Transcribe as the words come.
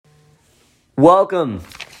Welcome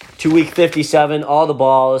to week 57, all the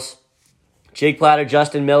balls. Jake Platter,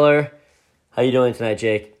 Justin Miller. How you doing tonight,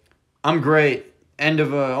 Jake? I'm great.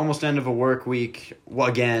 Almost end of a work week. Well,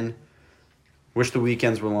 again, wish the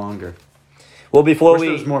weekends were longer. Well, Wish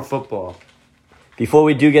there was more football. before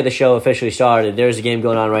we do get the show officially started, there's a game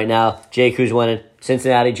going on right now. Jake, who's winning?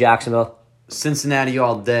 Cincinnati, Jacksonville. Cincinnati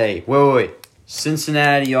all day. Wait.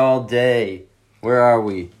 Cincinnati all day. Where are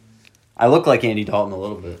we? I look like Andy Dalton a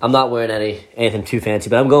little bit. I'm not wearing anything too fancy,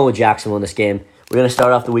 but I'm going with Jacksonville in this game. We're going to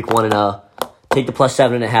start off the week 1-0. Take the plus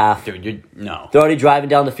 7.5. Dude, no. They're already driving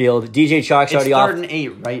down the field. DJ Chark's It's already off. 3rd and 8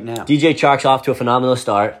 right now. DJ Chark's off to a phenomenal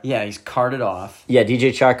start. Yeah, he's carted off. Yeah, DJ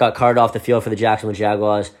Chark got carted off the field for the Jacksonville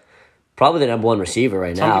Jaguars. Probably the number one receiver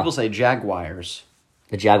right now. Some people say Jaguars.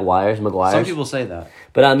 The Jaguars, Maguires. Some people say that.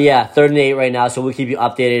 But 3rd and 8 right now, so we'll keep you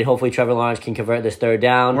updated. Hopefully Trevor Lawrence can convert this third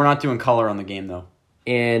down. We're not doing color on the game, though.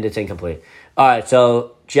 And it's incomplete. All right,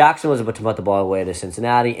 so Jackson was about to put the ball away to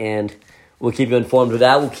Cincinnati, and we'll keep you informed with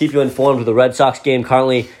that. We'll keep you informed with the Red Sox game.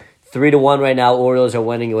 Currently 3-1 right now. Orioles are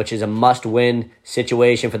winning, which is a must-win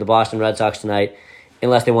situation for the Boston Red Sox tonight,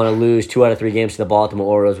 unless they want to lose 2 out of 3 games to the Baltimore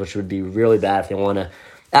Orioles, which would be really bad if they want to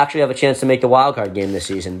actually have a chance to make the wild card game this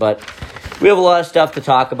season. But we have a lot of stuff to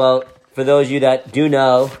talk about. For those of you that do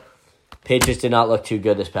know, Patriots did not look too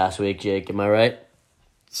good this past week, Jake. Am I right?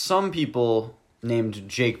 Some people named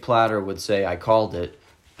Jake Platter would say I called it,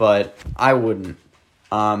 but I wouldn't.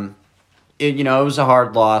 It was a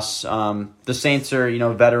hard loss. The Saints are,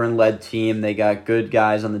 a veteran-led team. They got good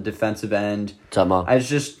guys on the defensive end. What's up, Mom? I was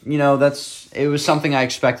just, it was something I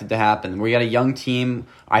expected to happen. We got a young team.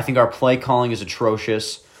 I think our play calling is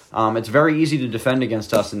atrocious. It's very easy to defend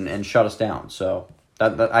against us and shut us down. So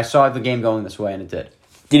that I saw the game going this way, and it did.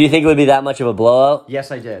 Did you think it would be that much of a blowout? Yes,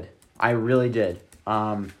 I did. I really did.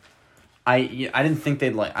 I didn't think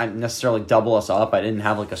they'd necessarily double us up. I didn't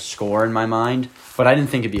have a score in my mind, but I didn't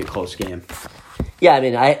think it'd be a close game.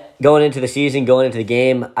 Yeah, going into the season, going into the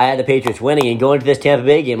game, I had the Patriots winning, and going into this Tampa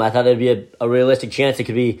Bay game, I thought there'd be a realistic chance it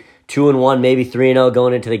could be 2-1, maybe 3-0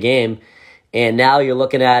 going into the game. And now you're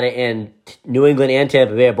looking at it, and New England and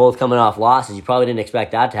Tampa Bay are both coming off losses. You probably didn't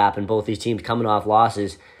expect that to happen. Both these teams coming off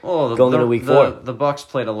losses going into week 4. The Bucs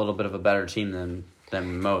played a little bit of a better team than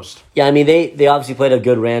most. Yeah, they obviously played a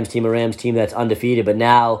good Rams team that's undefeated. But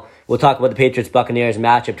now we'll talk about the Patriots-Buccaneers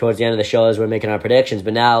matchup towards the end of the show as we're making our predictions.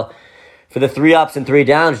 But now for the 3 ups and 3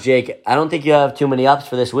 downs, Jake, I don't think you have too many ups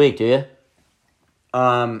for this week, do you?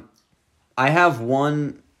 I have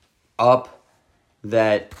one up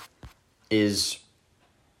that is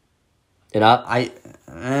an up.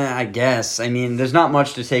 I guess. There's not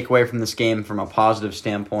much to take away from this game from a positive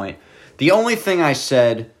standpoint. The only thing I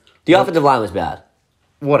said, the offensive line was bad.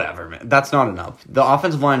 Whatever, man. That's not an up. The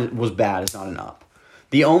offensive line was bad. It's not an up.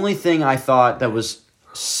 The only thing I thought that was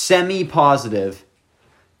semi-positive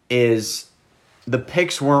is the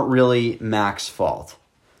picks weren't really Mac's fault.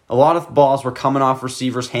 A lot of balls were coming off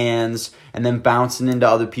receivers' hands and then bouncing into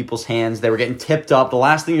other people's hands. They were getting tipped up. The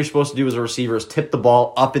last thing you're supposed to do as a receiver is tip the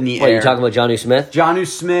ball up in the air. What, you're talking about Jonnu Smith? Jonnu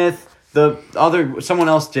Smith. Someone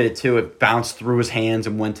else did it too. It bounced through his hands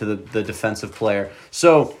and went to the defensive player.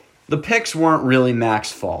 So the picks weren't really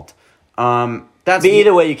Mac's fault. But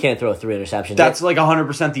either way, you can't throw 3 interceptions. That's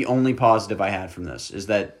 100% the only positive I had from this is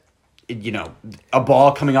that, a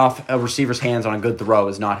ball coming off a receiver's hands on a good throw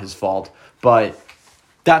is not his fault. But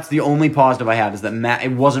that's the only positive I had is that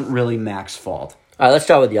it wasn't really Mac's fault. All right, let's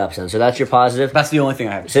start with the ups then. So that's your positive. That's the only thing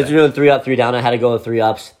I have to Since say. we're doing 3 up, 3 down, I had to go with 3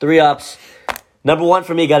 ups. 3 ups. Number 1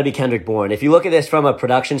 for me got to be Kendrick Bourne. If you look at this from a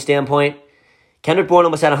production standpoint, Kendrick Bourne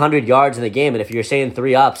almost had 100 yards in the game, and if you're saying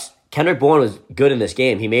 3 ups, Kendrick Bourne was good in this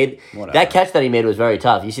game. He made that catch that he made was very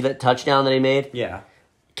tough. You see that touchdown that he made? Yeah.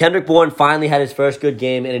 Kendrick Bourne finally had his first good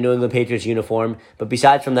game in a New England Patriots uniform, but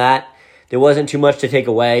besides from that, there wasn't too much to take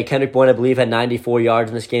away. Kendrick Bourne, I believe, had 94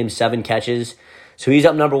 yards in this game, 7 catches. So he's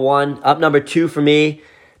up number 1. Up number 2 for me,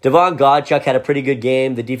 Devon Godchuk had a pretty good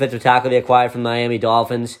game. The defensive tackle they acquired from Miami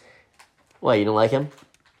Dolphins. What, you don't like him?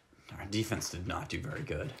 Our defense did not do very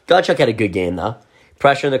good. Godchuk had a good game, though.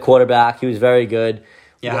 Pressuring the quarterback. He was very good.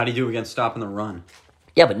 Yeah, how do you do against stopping the run?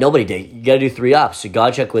 Yeah, but nobody did. You got to do 3 ups. So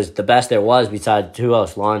Godchuk was the best there was besides who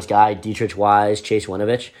else? Lawrence Guy, Dietrich Wise, Chase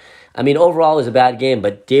Winovich. Overall, it was a bad game,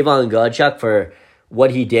 but Devon Godchuk, for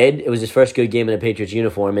what he did, it was his first good game in a Patriots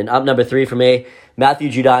uniform. And up number 3 for me, Matthew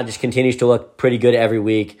Judon just continues to look pretty good every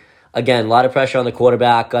week. Again, a lot of pressure on the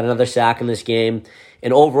quarterback, got another sack in this game.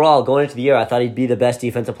 And overall, going into the year, I thought he'd be the best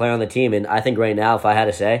defensive player on the team. And I think right now, if I had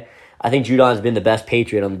to say, I think Judon's been the best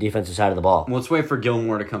Patriot on the defensive side of the ball. Well, let's wait for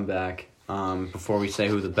Gilmore to come back before we say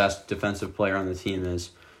who the best defensive player on the team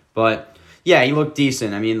is. But Yeah, he looked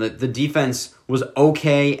decent. I mean, the defense was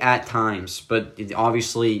okay at times, but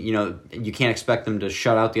obviously, you can't expect them to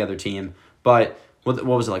shut out the other team. But what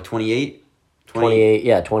was it, like 28? 28,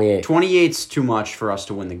 yeah, 28. 28's too much for us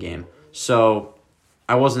to win the game. So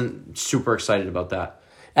I wasn't super excited about that.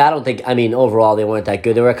 I don't think, overall they weren't that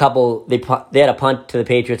good. There were a couple, they had a punt to the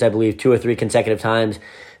Patriots, I believe, 2 or 3 consecutive times.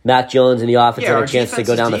 Mac Jones and the offense had a chance to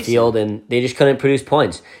go down the field, and they just couldn't produce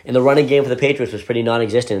points. And the running game for the Patriots was pretty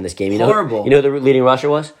non-existent in this game. Horrible. You know who the leading rusher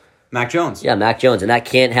was? Mac Jones. Yeah, Mac Jones, and that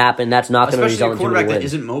can't happen. That's not going to result in too many wins. Especially a quarterback that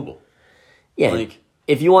isn't mobile. Yeah,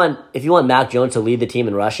 if you want Mac Jones to lead the team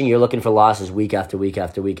in rushing, you're looking for losses week after week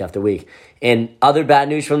after week after week. And other bad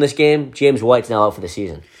news from this game, James White's now out for the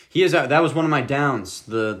season. He is out. That was one of my downs,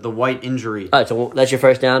 the White injury. All right, so that's your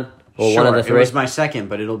first down? Well, sure, one of the 3? It was my second,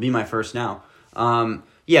 but it'll be my first now.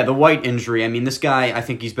 Yeah, the White injury. I mean, this guy, I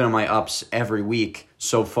think he's been on my ups every week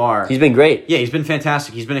so far. He's been great. Yeah, he's been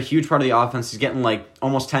fantastic. He's been a huge part of the offense. He's getting like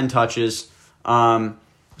almost 10 touches.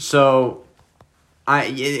 So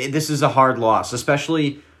this is a hard loss,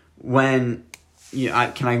 especially when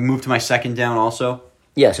can I move to my second down also?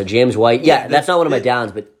 Yeah, so James White. Yeah, that's not one of my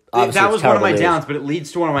downs, but obviously that was one of my news. downs, but it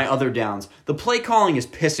leads to one of my other downs. The play calling is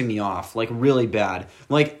pissing me off, like really bad.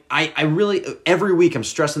 Like I really every week I'm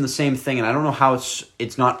stressing the same thing, and I don't know how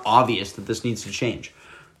it's not obvious that this needs to change.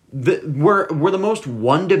 We're the most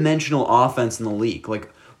one-dimensional offense in the league.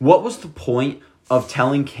 Like, what was the point of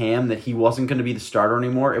telling Cam that he wasn't going to be the starter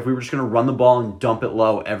anymore if we were just going to run the ball and dump it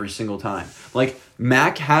low every single time? Like,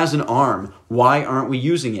 Mac has an arm. Why aren't we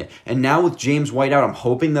using it? And now with James White out, I'm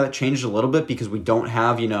hoping that changes a little bit because we don't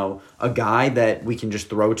have, a guy that we can just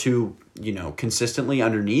throw to, consistently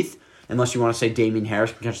underneath. Unless you want to say Damian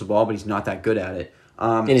Harris can catch the ball, but he's not that good at it.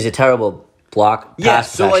 And he's a terrible block,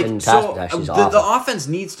 pass protection. The offense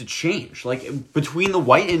needs to change. Like, between the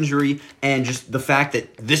White injury and just the fact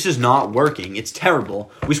that this is not working, it's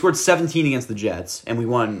terrible. We scored 17 against the Jets, and we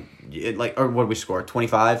won, or what did we score,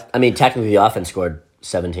 25? I mean, technically the offense scored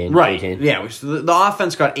 17, right. 18. Yeah, the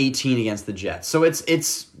offense got 18 against the Jets. So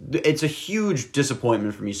it's a huge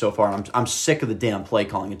disappointment for me so far. I'm sick of the damn play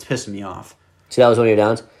calling. It's pissing me off. So that was one of your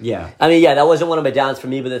downs? Yeah. That wasn't one of my downs for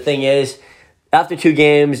me, but the thing is, after 2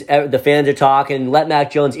 games, the fans are talking, let Mac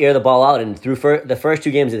Jones air the ball out, and through the first 2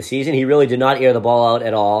 games of the season, he really did not air the ball out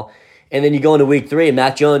at all. And then you go into week 3, and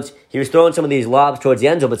Mac Jones, he was throwing some of these lobs towards the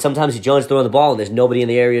end zone, but sometimes Jones throwing the ball, and there's nobody in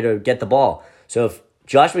the area to get the ball. So if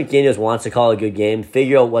Josh McDaniels wants to call a good game,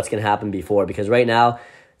 figure out what's going to happen before, because right now,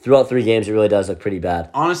 throughout 3 games, it really does look pretty bad.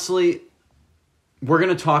 Honestly, we're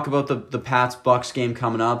going to talk about the Pats-Bucks game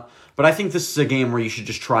coming up, but I think this is a game where you should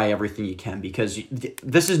just try everything you can because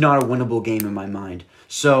this is not a winnable game in my mind.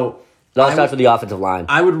 So it all starts with the offensive line.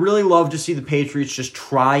 I would really love to see the Patriots just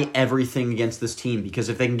try everything against this team because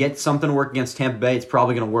if they can get something to work against Tampa Bay, it's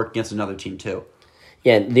probably going to work against another team too.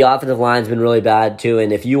 Yeah, the offensive line's been really bad too,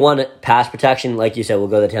 and if you want pass protection, like you said, we'll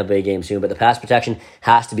go to the Tampa Bay game soon, but the pass protection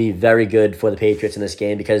has to be very good for the Patriots in this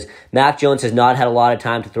game because Mac Jones has not had a lot of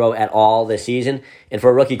time to throw at all this season, and for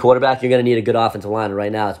a rookie quarterback, you're going to need a good offensive line, and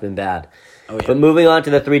right now it's been bad. Oh, yeah. But moving on to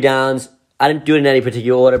the 3 downs, I didn't do it in any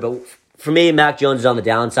particular order, but for me, Mac Jones is on the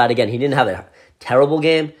downside. Again, he didn't have a terrible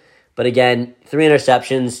game, but again, 3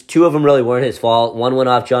 interceptions, 2 of them really weren't his fault. One went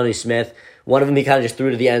off Johnny Smith. One of them he kind of just threw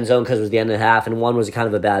to the end zone because it was the end of the half, and one was kind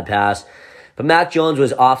of a bad pass. But Mac Jones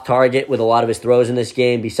was off target with a lot of his throws in this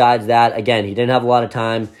game. Besides that, again, he didn't have a lot of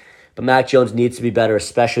time. But Mac Jones needs to be better,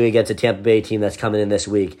 especially against a Tampa Bay team that's coming in this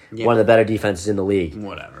week. Yeah. One of the better defenses in the league.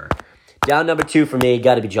 Whatever. Down number 2 for me,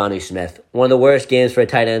 got to be Johnny Smith. One of the worst games for a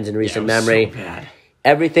tight ends in recent memory. So bad.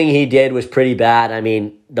 Everything he did was pretty bad. I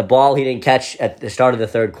mean, the ball he didn't catch at the start of the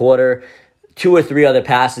third quarter. 2 or 3 other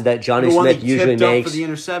passes that Johnny Smith usually makes. For the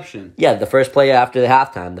interception. Yeah, the first play after the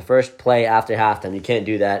halftime. You can't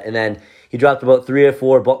do that. And then he dropped about 3 or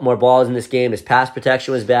 4 more balls in this game. His pass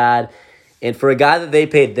protection was bad. And for a guy that they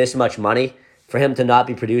paid this much money, for him to not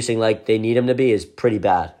be producing like they need him to be is pretty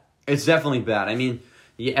bad. It's definitely bad. I mean,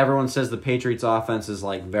 everyone says the Patriots offense is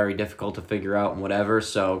like very difficult to figure out and whatever,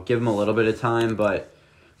 so give him a little bit of time. But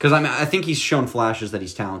because I think he's shown flashes that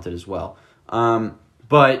he's talented as well.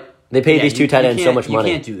 But they paid these 2 tight ends so much money.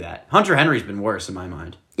 You can't do that. Hunter Henry's been worse in my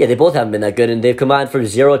mind. Yeah, they both haven't been that good, and they've combined for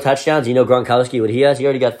 0 touchdowns. You know Gronkowski, what he has? He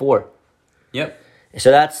already got 4. Yep.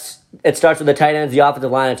 So it starts with the tight ends, the offensive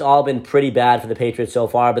line. It's all been pretty bad for the Patriots so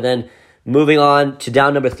far. But then moving on to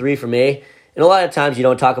down number 3 for me, and a lot of times you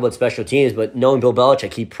don't talk about special teams, but knowing Bill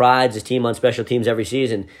Belichick, he prides his team on special teams every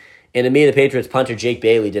season. And to me, the Patriots punter Jake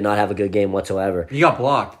Bailey did not have a good game whatsoever. He got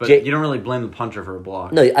blocked, but you don't really blame the punter for a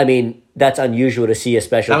block. No, I mean, that's unusual to see a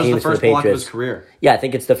special teams for the Patriots. That was the first block of his career. Yeah, I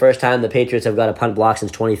think it's the first time the Patriots have got a punt block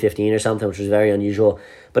since 2015 or something, which was very unusual.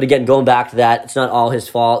 But again, going back to that, it's not all his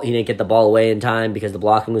fault. He didn't get the ball away in time because the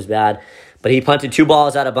blocking was bad. But he punted 2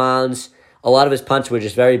 balls out of bounds. A lot of his punts were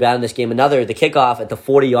just very bad in this game. The kickoff at the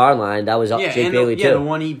 40-yard line, that was Jake Bailey too. Yeah, the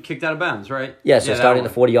one he kicked out of bounds, right? Yeah, so starting the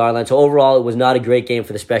 40-yard line. So overall, it was not a great game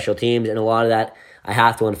for the special teams, and a lot of that, I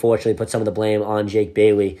have to unfortunately put some of the blame on Jake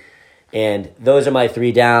Bailey. And those are my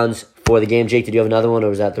 3 downs for the game. Jake, did you have another one, or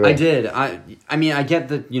was that 3? I did. I mean, I get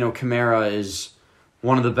that, Kamara is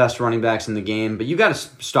one of the best running backs in the game, but you got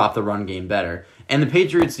to stop the run game better. And the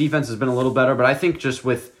Patriots' defense has been a little better, but I think just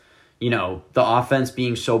with the offense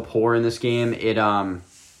being so poor in this game, it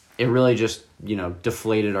really just,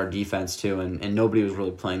 deflated our defense too, and nobody was really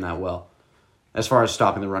playing that well as far as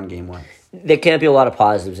stopping the run game went. There can't be a lot of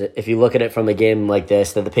positives if you look at it from a game like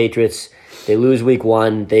this, that the Patriots, they lose week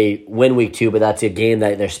 1, they win week 2, but that's a game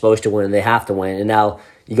that they're supposed to win and they have to win. And now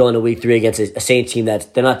you go into week 3 against a Saints team they're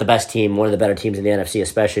not the best team, one of the better teams in the NFC,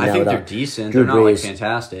 especially now. I think they're decent. They're not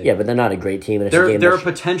fantastic. Yeah, but they're not a great team. And they're a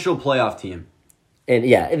potential playoff team. And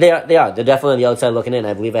yeah, they are. They're definitely on the outside looking in.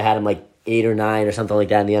 I believe I had them like 8 or 9 or something like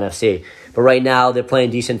that in the NFC. But right now, they're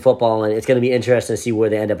playing decent football, and it's going to be interesting to see where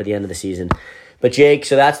they end up at the end of the season. But Jake,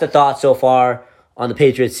 so that's the thought so far on the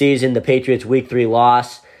Patriots season, the Patriots week 3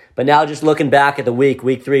 loss. But now just looking back at the week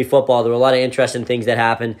 3 football, there were a lot of interesting things that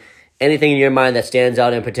happened. Anything in your mind that stands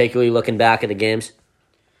out, and particularly looking back at the games?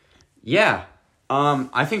 Yeah.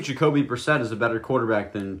 I think Jacoby Brissett is a better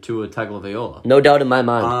quarterback than Tua Tagovailoa. No doubt in my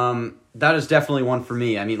mind. That is definitely one for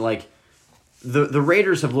me. I mean, like, the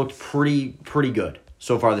Raiders have looked pretty good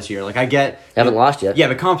so far this year. Like, I get... Haven't lost yet. Yeah,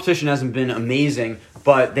 the competition hasn't been amazing,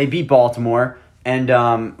 but they beat Baltimore, and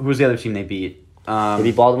who was the other team they beat? They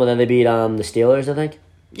beat Baltimore, then they beat the Steelers, I think.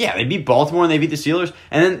 Yeah, they beat Baltimore, and they beat the Steelers.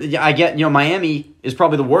 And then I get, Miami is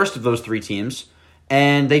probably the worst of those 3 teams,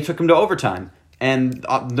 and they took them to overtime. And,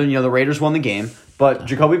 the Raiders won the game, but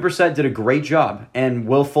Jacoby Brissett did a great job, and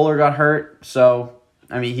Will Fuller got hurt, so...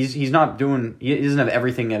 I mean, he's not doing... He doesn't have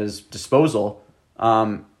everything at his disposal.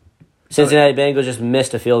 Cincinnati Bengals just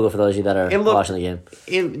missed a field goal for those of you that are watching the game.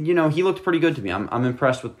 He looked pretty good to me. I'm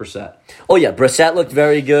impressed with Brissett. Oh, yeah. Brissett looked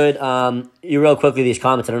very good. You real quickly, these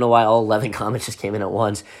comments. I don't know why all 11 comments just came in at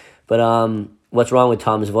once. But what's wrong with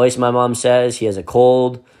Tom's voice, my mom says? He has a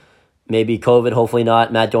cold. Maybe COVID, hopefully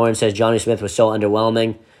not. Matt Doran says Johnny Smith was so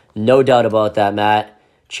underwhelming. No doubt about that, Matt.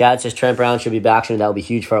 Chad says Trent Brown should be back soon. That would be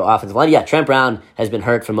huge for our offensive line. Yeah, Trent Brown has been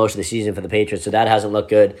hurt for most of the season for the Patriots, so that hasn't looked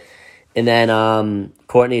good. And then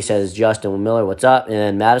Courtney says, Justin Miller, what's up?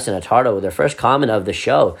 And Madison Attardo with their first comment of the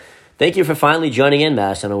show. Thank you for finally joining in,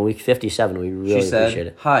 Madison, on week 57. We really appreciate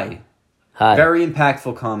it. Hi. Hi. Very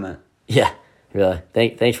impactful comment. Yeah, really.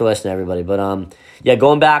 Thanks for listening, everybody. But yeah,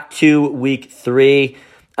 going back to week 3,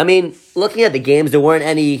 I mean, looking at the games, there weren't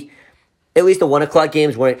any... At least the 1 o'clock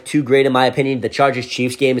games weren't too great, in my opinion. The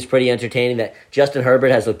Chargers-Chiefs game is pretty entertaining. That Justin Herbert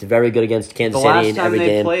has looked very good against Kansas City in every game.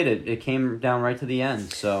 The last time they played it came down right to the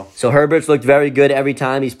end. So Herbert's looked very good every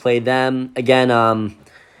time he's played them. Again,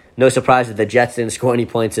 no surprise that the Jets didn't score any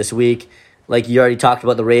points this week. Like you already talked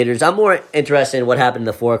about the Raiders. I'm more interested in what happened in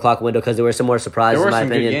the 4 o'clock window because there were some more surprises, in my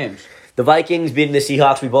opinion. There were some good games. The Vikings beating the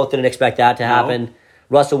Seahawks, we both didn't expect that to happen. No.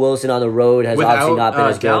 Russell Wilson on the road has obviously not been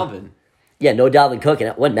as good. Dalvin. Yeah, no Dalvin Cook.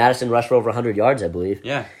 And when Madison rushed for over 100 yards, I believe.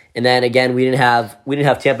 Yeah. And then again, we didn't have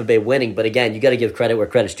Tampa Bay winning, but again, you got to give credit where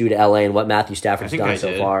credit's due to LA and what Matthew Stafford's done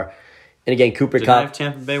so far. And again, Cooper Kupp. Did I have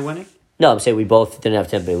Tampa Bay winning? No, I'm saying we both didn't have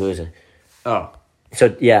Tampa Bay losing. Oh.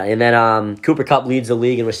 So yeah, and then Cooper Kupp leads the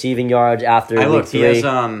league in receiving yards after week 3. He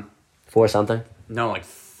has 4 something. No, like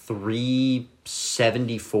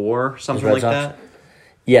 374, something like that.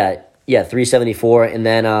 Yeah, 374, and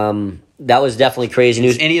then that was definitely crazy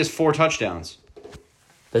news. And he has 4 touchdowns.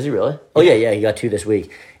 Does he really? Oh, yeah, he got 2 this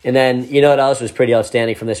week. And then, you know what else was pretty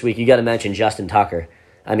outstanding from this week? You got to mention Justin Tucker.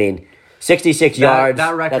 I mean, 66 yards,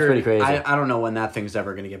 that record, that's pretty crazy. I don't know when that thing's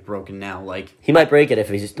ever going to get broken now. Like he might break it if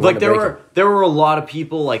he's like there were a lot of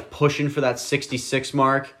people like pushing for that 66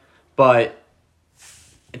 mark, but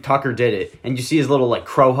Tucker did it. And you see his little like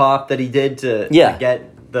crow hop that he did to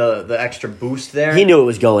get the extra boost there. He knew it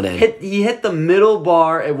was going in. He hit the middle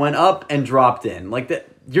bar, it went up and dropped in. Like that,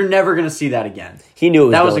 you're never going to see that again. He knew it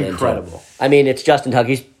was that going was incredible. I mean, it's Justin Tucker.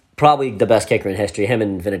 He's probably the best kicker in history, him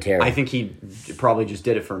and Vinatieri. I think he probably just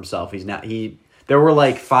did it for himself. There were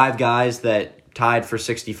like 5 guys that tied for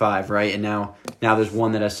 65, right? And now there's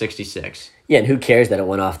one that has 66. Yeah, and who cares that it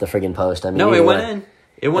went off the friggin' post? I mean, no, it went in.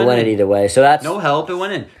 It went in either way. So that's no help. It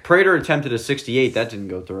went in. Prater attempted a 68. That didn't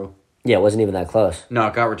go through. Yeah, it wasn't even that close. No,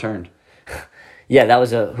 it got returned. Yeah, that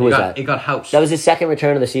was who was that? It got housed. That was his second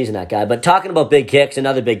return of the season, that guy. But talking about big kicks,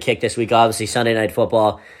 another big kick this week, obviously Sunday Night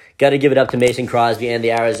Football. Got to give it up to Mason Crosby and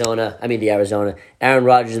Aaron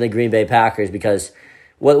Rodgers and the Green Bay Packers because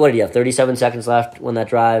what did you have, 37 seconds left when that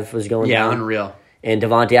drive was going down? Yeah, unreal. And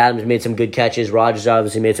Devontae Adams made some good catches. Rodgers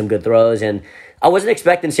obviously made some good throws. And I wasn't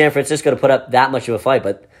expecting San Francisco to put up that much of a fight,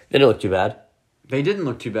 but they didn't look too bad. They didn't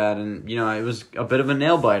look too bad, and it was a bit of a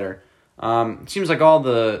nail-biter. It seems like all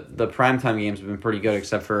the primetime games have been pretty good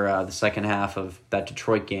except for the second half of that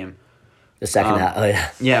Detroit game. The second half, oh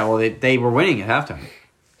yeah. Yeah, well, they were winning at halftime.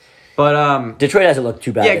 But Detroit hasn't looked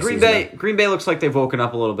too bad. Yeah, this Green Bay looks like they've woken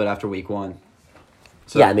up a little bit after week 1.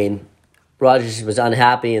 So, yeah, I mean, Rodgers was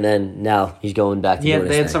unhappy, and then now he's going back to doing his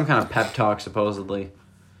they had thing. some kind of pep talk, supposedly.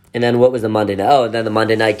 And then what was the Monday night? Oh, and then the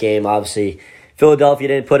Monday night game, obviously, Philadelphia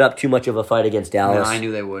didn't put up too much of a fight against Dallas. No, I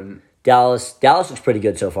knew they wouldn't. Dallas looks pretty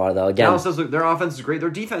good so far, though. Again, Dallas does look, their offense is great. Their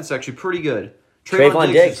defense is actually pretty good.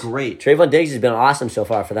 Trayvon Diggs is great. Trayvon Diggs has been awesome so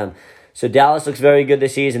far for them. So Dallas looks very good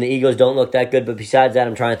this season. The Eagles don't look that good, but besides that,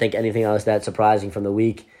 I'm trying to think anything else that's surprising from the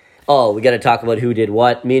week. Oh, we got to talk about who did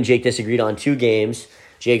what. Me and Jake disagreed on 2 games.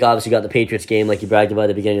 Jake obviously got the Patriots game, like you bragged about at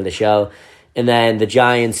the beginning of the show. And then the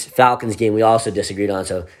Giants-Falcons game we also disagreed on.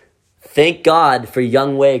 So thank God for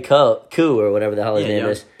Young Wei Koo, or whatever the hell his name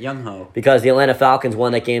is. Young Ho. Because the Atlanta Falcons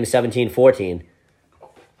won that game 17-14.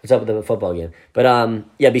 What's up with the football game? But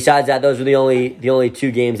besides that, those were the only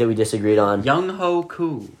 2 games that we disagreed on. Young Ho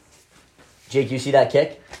Koo. Jake, you see that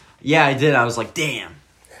kick? Yeah, I did. I was like, damn.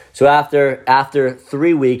 So after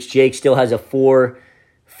 3 weeks, Jake still has a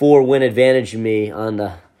 4-win advantage of me in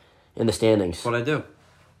the standings. That's what I do.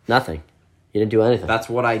 Nothing. You didn't do anything. That's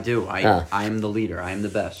what I do. I am the leader. I am the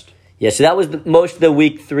best. Yeah, so that was most of the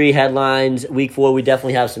Week 3 headlines. Week 4, we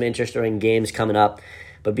definitely have some interesting games coming up.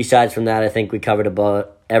 But besides from that, I think we covered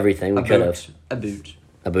about everything we could have. A boot.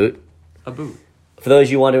 A boot? A boot. For those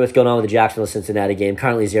of you wondering what's going on with the Jacksonville-Cincinnati game,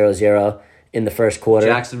 currently 0-0 in the first quarter.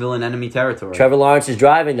 Jacksonville in enemy territory. Trevor Lawrence is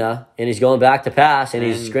driving now, and he's going back to pass, and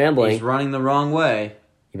he's scrambling. He's running the wrong way.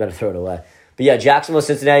 You better throw it away. But yeah,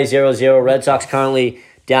 Jacksonville-Cincinnati 0-0. Red Sox currently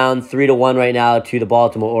down 3-1 right now to the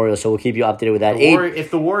Baltimore Orioles, so we'll keep you updated with that.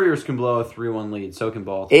 If the Warriors can blow a 3-1 lead, so can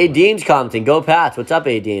Baltimore. A. Dean's commenting. Go Pats. What's up,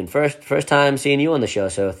 A. Dean? First time seeing you on the show,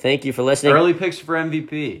 so thank you for listening. Early picks for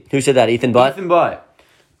MVP. Who said that? Ethan Butt? Ethan Butt.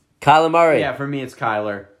 Kyler Murray. Yeah, for me it's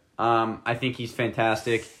Kyler. I think he's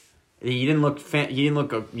fantastic. He didn't look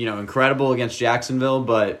incredible against Jacksonville,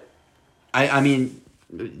 but I mean,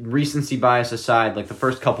 recency bias aside, like the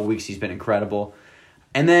first couple weeks he's been incredible.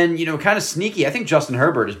 And then, kind of sneaky, I think Justin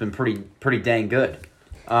Herbert has been pretty dang good.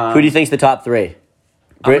 Who do you think's the top 3?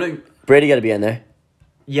 Brady got to be in there.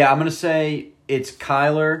 Yeah, I'm going to say it's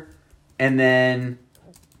Kyler, and then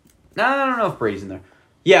I don't know if Brady's in there.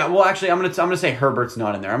 Yeah, well, actually, I'm gonna say Herbert's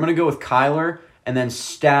not in there. I'm going to go with Kyler, and then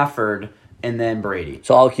Stafford, and then Brady.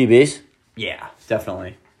 So all QBs? Yeah,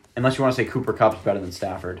 definitely. Unless you want to say Cooper Kupp's better than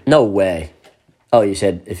Stafford. No way. Oh, you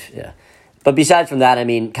said yeah. But besides from that, I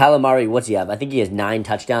mean, Kyler Murray, what's he have? I think he has 9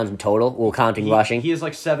 touchdowns in total, well, counting rushing. He has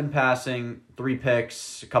like 7 passing, 3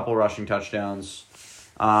 picks, a couple rushing touchdowns.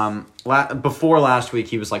 Before last week,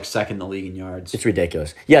 he was like second in the league in yards. It's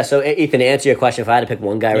ridiculous. Yeah, so Ethan, to answer your question, if I had to pick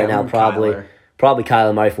one guy right now, probably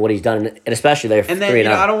Kyler Murray for what he's done, and especially there. And then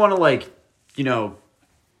I don't want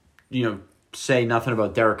to say nothing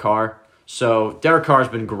about Derek Carr. So Derek Carr's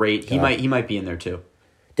been great. He might be in there too.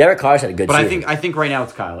 Derek Carr's had a good season. But I think right now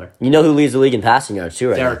it's Kyler. You know who leads the league in passing yards too,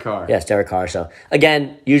 right? Derek Carr. Yes, Derek Carr. So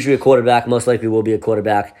again, usually a quarterback, most likely will be a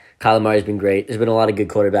quarterback. Kyler Murray's been great. There's been a lot of good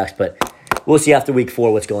quarterbacks, but we'll see after week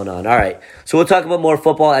 4 what's going on. All right. So we'll talk about more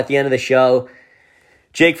football at the end of the show.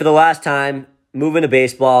 Jake, for the last time, moving to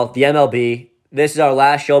baseball, the MLB. This is our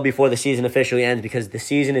last show before the season officially ends because the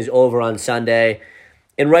season is over on Sunday.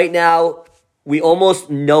 And right now, we almost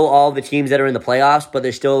know all the teams that are in the playoffs, but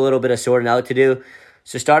there's still a little bit of sorting out to do.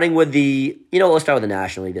 So starting with we'll start with the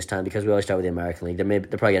National League this time because we always start with the American League.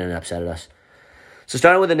 They're probably getting upset at us. So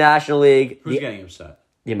starting with the National League. Who's getting upset?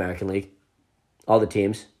 The American League. All the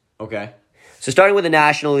teams. Okay. So starting with the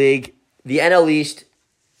National League, the NL East,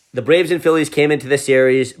 the Braves and Phillies came into the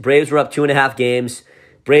series. Braves were up 2.5 games.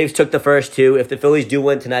 Braves took the first 2. If the Phillies do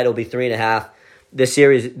win tonight, it'll be 3.5. This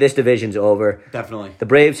division's over. Definitely. The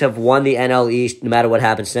Braves have won the NL East. No matter what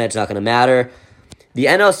happens tonight, it's not going to matter. The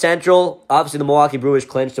NL Central, obviously the Milwaukee Brewers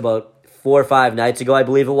clinched about 4 or 5 nights ago, I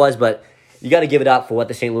believe it was, but you got to give it up for what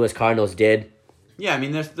the St. Louis Cardinals did. Yeah, I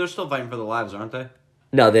mean, they're still fighting for their lives, aren't they?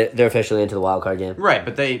 No, they're officially into the wild card game. Right,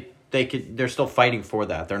 but they're still fighting for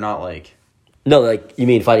that. They're not like... No, like, you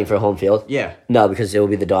mean fighting for home field? Yeah. No, because it will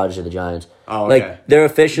be the Dodgers or the Giants. Oh, okay. Like, they're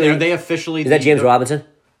officially... They officially... Is that James Robinson?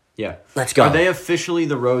 Yeah. Let's go. Are they officially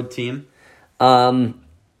the road team?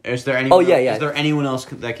 Is there anyone? Oh, yeah, yeah. Is there anyone else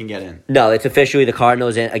that can get in? No, it's officially the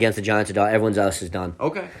Cardinals against the Giants. Everyone else is done.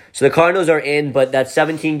 Okay. So the Cardinals are in, but that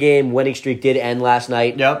 17-game winning streak did end last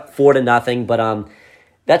night. Yep. 4-0. But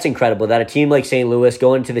that's incredible that a team like St. Louis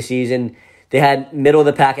going into the season, they had middle of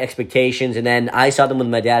the pack expectations, and then I saw them with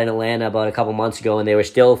my dad in Atlanta about a couple months ago, and they were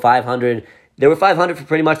still 500. They were 500 for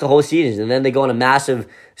pretty much the whole season, and then they go on a massive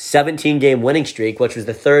 17-game winning streak, which was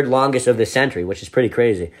the third longest of the century, which is pretty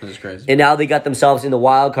crazy. That's crazy. And now they got themselves in the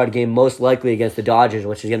wild card game, most likely against the Dodgers,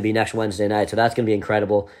 which is going to be next Wednesday night. So that's going to be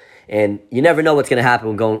incredible. And you never know what's going to happen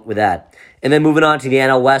when going with that. And then moving on to the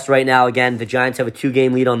NL West right now, again, the Giants have a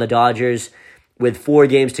 2-game lead on the Dodgers with 4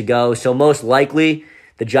 games to go. So most likely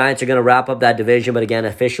the Giants are going to wrap up that division. But again,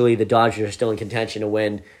 officially the Dodgers are still in contention to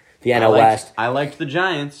win the NL West. I liked the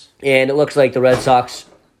Giants. And it looks like the Red Sox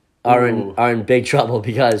are in big trouble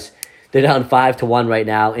because they're down 5-1 right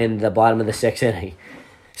now in the bottom of the 6th inning.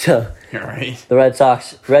 So You're right. the Red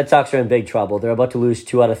Sox are in big trouble. They're about to lose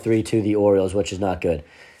 2 out of 3 to the Orioles, which is not good.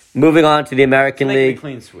 Moving on to the American League.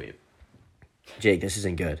 Clean sweep. Jake, this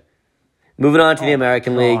isn't good. Moving on to the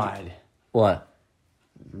American League. What?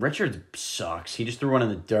 Richards sucks. He just threw one in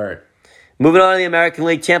the dirt. Moving on to the American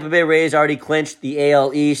League, Tampa Bay Rays already clinched the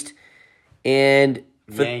AL East. And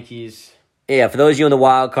Yankees. Yeah, for those of you in the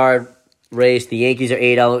wild card race, the Yankees are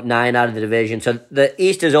 8-out, 9 out of the division. So the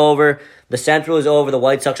East is over. The Central is over. The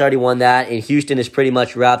White Sox already won that. And Houston has pretty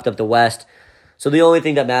much wrapped up the West. So the only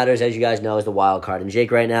thing that matters, as you guys know, is the wild card. And Jake,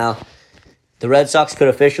 right now, the Red Sox could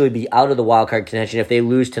officially be out of the wild card contention. If they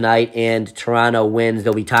lose tonight and Toronto wins,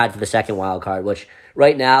 they'll be tied for the second wild card, which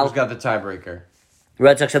right now... Who's got the tiebreaker? The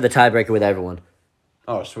Red Sox have the tiebreaker with everyone.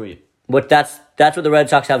 Oh, sweet. But that's what the Red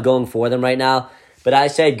Sox have going for them right now. But I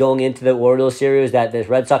said going into the Orioles series that the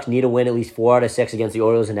Red Sox need to win at least 4 out of 6 against the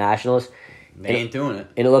Orioles and Nationals. They ain't doing it.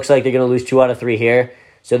 And it looks like they're going to lose 2 out of 3 here.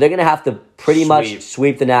 So they're going to have to pretty much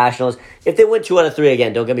sweep the Nationals. If they win 2 out of 3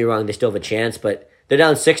 again, don't get me wrong, they still have a chance. But they're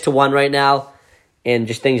down 6-1 right now. And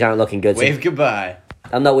just things aren't looking good. Wave goodbye.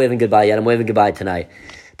 I'm not waving goodbye yet. I'm waving goodbye tonight.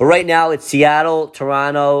 But right now, it's Seattle,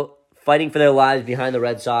 Toronto, fighting for their lives behind the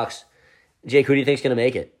Red Sox. Jake, who do you think's going to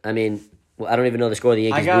make it? I mean, I don't even know the score of the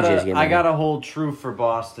Yankees-Blue Jays game. I got to hold true for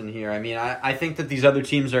Boston here. I mean, I think that these other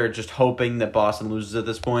teams are just hoping that Boston loses at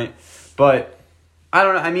this point. But I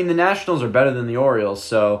don't know. I mean, the Nationals are better than the Orioles,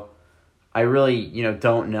 so I really,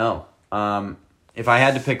 don't know. If I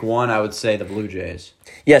had to pick one, I would say the Blue Jays.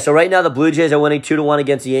 Yeah, so right now the Blue Jays are winning 2-1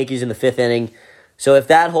 against the Yankees in the 5th inning. So if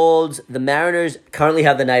that holds, the Mariners currently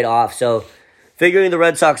have the night off. So figuring the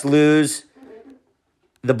Red Sox lose,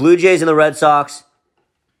 the Blue Jays and the Red Sox,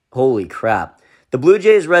 holy crap. The Blue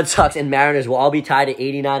Jays, Red Sox, and Mariners will all be tied at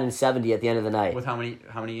 89 and 70 at the end of the night. With how many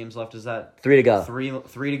games left is that? 3 to go.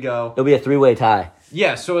 Three to go. It'll be a 3-way tie.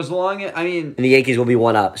 Yeah, so as long as, And the Yankees will be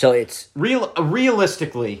 1 up. So it's...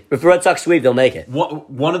 realistically... If the Red Sox sweep, they'll make it.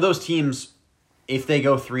 One of those teams, if they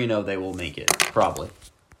go 3-0, they will make it, probably.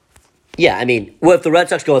 Yeah, I mean, if the Red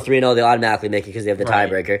Sox go 3-0, they'll automatically make it because they have the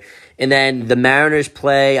tiebreaker. And then the Mariners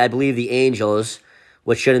play, I believe, the Angels,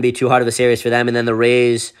 which shouldn't be too hard of a series for them. And then the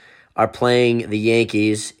Rays are playing the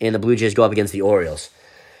Yankees, and the Blue Jays go up against the Orioles.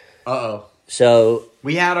 Uh-oh. So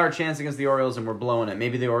we had our chance against the Orioles, and we're blowing it.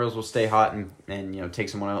 Maybe the Orioles will stay hot and take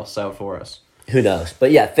someone else out for us. Who knows?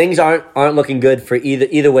 But yeah, things aren't looking good for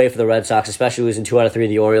either way for the Red Sox, especially losing 2 out of 3 to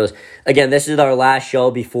the Orioles. Again, this is our last show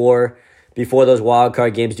before those wild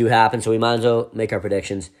card games do happen, so we might as well make our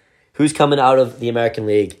predictions. Who's coming out of the American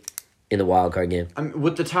League in the wild card game? I mean,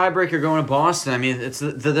 with the tiebreaker going to Boston, I mean,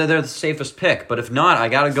 they're the safest pick. But if not, I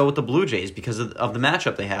got to go with the Blue Jays because of the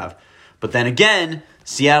matchup they have. But then again,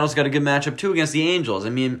 Seattle's got a good matchup too against the Angels. I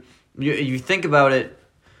mean, you think about it,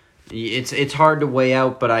 it's hard to weigh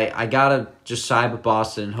out, but I got to just side with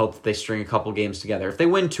Boston and hope that they string a couple games together. If they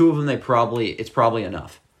win 2 of them, it's probably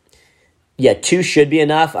enough. Yeah, 2 should be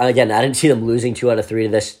enough. Again, I didn't see them losing 2 out of 3 to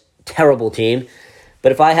this terrible team.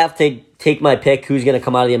 But if I have to take my pick who's going to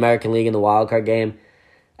come out of the American League in the wild card game,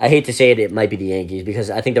 I hate to say it might be the Yankees because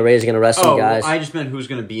I think the Rays are going to rest some guys. I just meant who's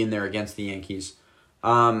going to be in there against the Yankees.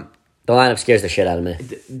 The lineup scares the shit out of me.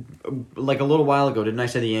 Like a little while ago, didn't I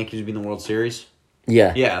say the Yankees would be in the World Series?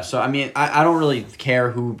 Yeah. Yeah, so I mean, I don't really care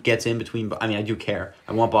who gets in between. I mean, I do care.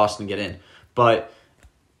 I want Boston to get in. But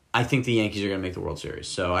I think the Yankees are going to make the World Series.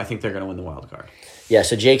 So I think they're going to win the wild card. Yeah,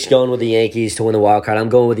 so Jake's going with the Yankees to win the wild card. I'm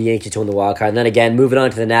going with the Yankees to win the wild card. And then again, moving on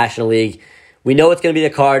to the National League, we know it's going to be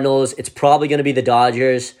the Cardinals. It's probably going to be the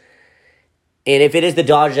Dodgers. And if it is the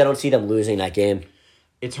Dodgers, I don't see them losing that game.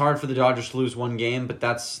 It's hard for the Dodgers to lose one game, but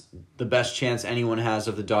that's the best chance anyone has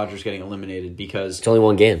of the Dodgers getting eliminated because... It's only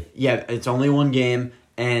one game. Yeah, it's only one game,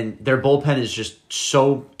 and their bullpen is just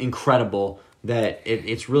so incredible that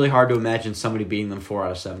it's really hard to imagine somebody beating them 4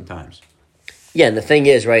 out of 7 times. Yeah, and the thing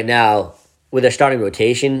is, right now, with their starting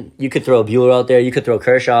rotation, you could throw Buehler out there, you could throw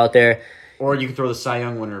Kershaw out there. Or you could throw the Cy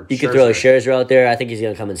Young winner. You could throw Scherzer out there. I think he's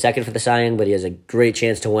going to come in second for the Cy Young, but he has a great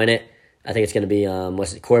chance to win it. I think it's going to be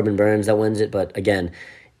Corbin Burns that wins it. But again,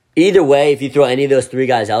 either way, if you throw any of those 3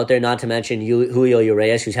 guys out there, not to mention Julio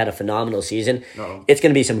Urias, who's had a phenomenal season, it's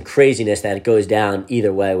going to be some craziness that it goes down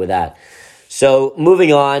either way with that. So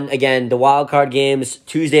moving on, again, the wild card games,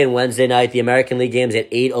 Tuesday and Wednesday night, the American League games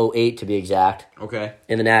at 8:08 to be exact. Okay.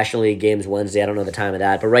 And the National League games Wednesday. I don't know the time of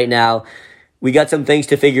that. But right now, we got some things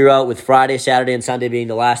to figure out with Friday, Saturday, and Sunday being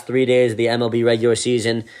the last 3 days of the MLB regular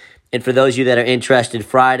season. And for those of you that are interested,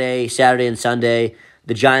 Friday, Saturday, and Sunday,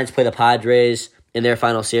 the Giants play the Padres in their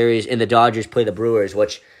final series, and the Dodgers play the Brewers,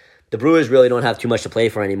 which the Brewers really don't have too much to play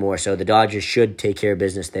for anymore, so the Dodgers should take care of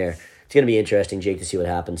business there. It's going to be interesting, Jake, to see what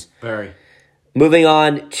happens. Very. Moving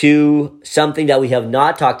on to something that we have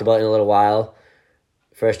not talked about in a little while.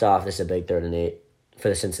 First off, this is a big 3rd and 8 for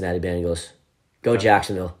the Cincinnati Bengals. Go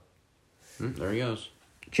Jacksonville. There he goes.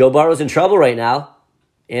 Joe Burrow's in trouble right now,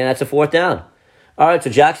 and that's a 4th down. All right, so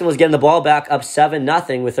Jacksonville's getting the ball back up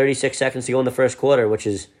 7-0 with 36 seconds to go in the first quarter, which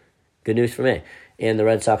is good news for me. And the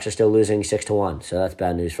Red Sox are still losing 6-1, so that's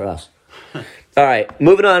bad news for us. All right,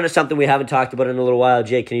 moving on to something we haven't talked about in a little while.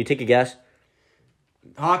 Jake, can you take a guess?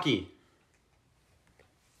 Hockey.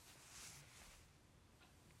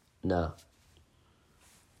 No.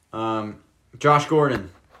 Josh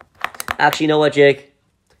Gordon. Actually, you know what, Jake?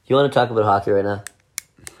 You want to talk about hockey right now?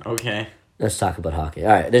 Okay. Let's talk about hockey.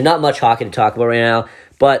 All right, there's not much hockey to talk about right now,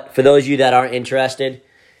 but for those of you that aren't interested,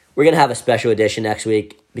 we're going to have a special edition next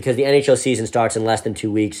week because the NHL season starts in less than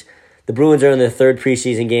 2 weeks. The Bruins are in their 3rd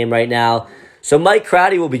preseason game right now, so Mike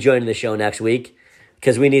Crowdy will be joining the show next week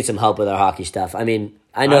because we need some help with our hockey stuff. I mean,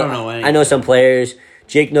 I know some players.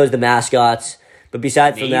 Jake knows the mascots, but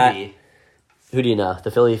besides from that, who do you know?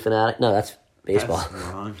 The Philly Fanatic? No, that's baseball. That's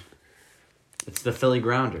wrong. It's the Philly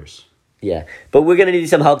Grounders. Yeah, but we're going to need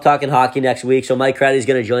some help talking hockey next week, so Mike Crowdy is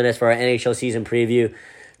going to join us for our NHL season preview.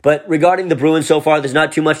 But regarding the Bruins so far, there's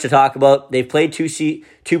not too much to talk about. They've played two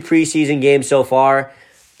preseason games so far.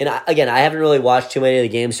 And I haven't really watched too many of the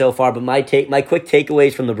games so far, but my quick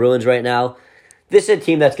takeaways from the Bruins right now, this is a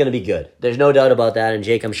team that's going to be good. There's no doubt about that. And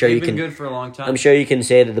Jake, I'm sure They've been good for a long time. I'm sure you can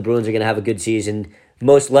say that the Bruins are going to have a good season.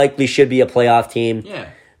 Most likely should be a playoff team. Yeah.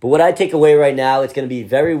 But what I take away right now, it's going to be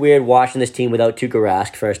very weird watching this team without Tuukka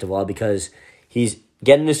Rask, first of all, because he's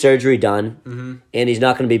getting the surgery done, and he's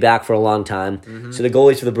not going to be back for a long time. So the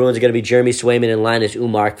goalies for the Bruins are going to be Jeremy Swayman and Linus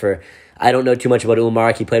Ullmark. I don't know too much about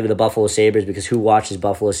Ullmark. He played with the Buffalo Sabres because who watches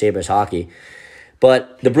Buffalo Sabres hockey?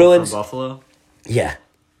 But the Bruins... From Buffalo? Yeah.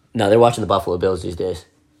 No, they're watching the Buffalo Bills these days.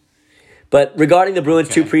 But regarding the Bruins'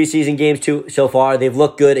 2 preseason games so far, they've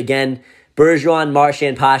looked good. Again, Bergeron,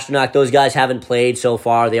 Marchand, Pastrnak, those guys haven't played so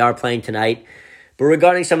far. They are playing tonight. But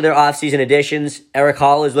regarding some of their offseason additions, Eric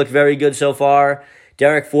Hall has looked very good so far.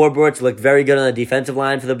 Derek Forbort's looked very good on the defensive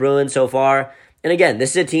line for the Bruins so far. And again,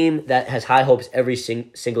 this is a team that has high hopes every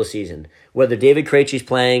single season. Whether David Krejci's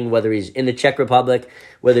playing, whether he's in the Czech Republic,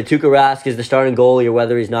 whether Tuukka Rask is the starting goalie, or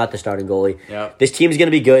whether he's not the starting goalie. Yep. This team's going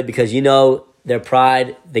to be good because their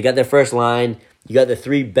pride. They got their first line. You got the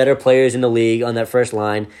 3 better players in the league on that first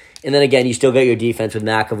line. And then again, you still got your defense with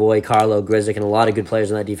McAvoy, Carlo, Grzyk, and a lot of good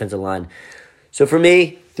players on that defensive line. So for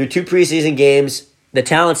me, through 2 preseason games, the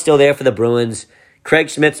talent's still there for the Bruins.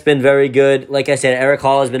 Craig Smith's been very good. Like I said, Eric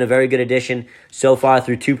Hall has been a very good addition so far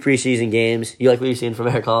through 2 preseason games. You like what you've seen from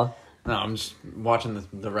Eric Hall? No, I'm just watching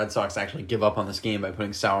the Red Sox actually give up on this game by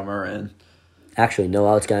putting Sauer in. Actually, no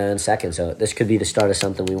outs guy on second, so this could be the start of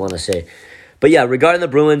something we want to see. But yeah, regarding the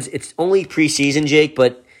Bruins, it's only preseason, Jake,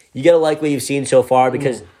 but you got to like what you've seen so far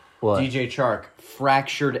because... What? DJ Chark,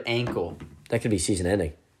 fractured ankle. That could be season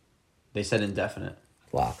ending. They said indefinite.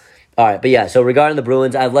 Wow. All right, but yeah, so regarding the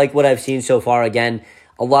Bruins, I like what I've seen so far. Again,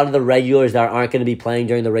 a lot of the regulars that aren't going to be playing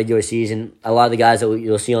during the regular season, a lot of the guys that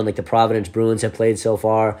you'll see on like the Providence Bruins have played so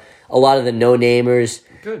far, a lot of the no-namers.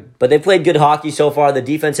 Good. But they played good hockey so far. The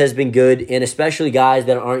defense has been good, and especially guys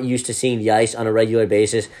that aren't used to seeing the ice on a regular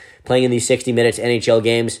basis, playing in these 60 minutes NHL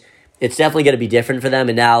games. It's definitely going to be different for them.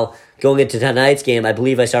 And now, going into tonight's game, I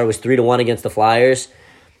believe I saw it was 3-1 against the Flyers.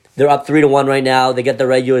 They're up 3-1 right now. They got the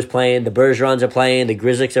regulars playing. The Bergerons are playing. The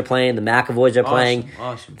Grzyks are playing. The McAvoys are playing.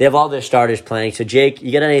 Awesome. They have all their starters playing. So, Jake,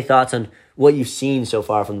 you got any thoughts on what you've seen so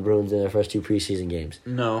far from the Bruins in their first 2 preseason games?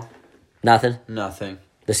 No. Nothing? Nothing.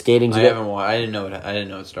 The skating? I haven't watched. I didn't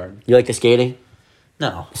know it started. You like the skating?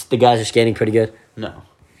 No. The guys are skating pretty good? No.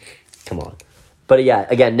 Come on. But yeah,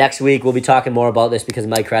 again, next week we'll be talking more about this because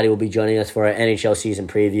Mike Craddy will be joining us for our NHL season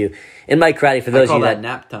preview. And Mike Craddy, for those I of call you that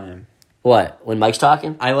nap time. What? When Mike's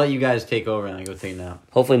talking? I let you guys take over and I go take a nap.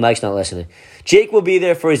 Hopefully Mike's not listening. Jake will be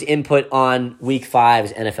there for his input on Week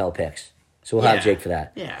 5's NFL picks. So we'll have Jake for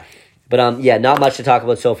that. Yeah. But yeah, not much to talk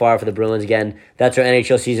about so far for the Bruins. Again, that's our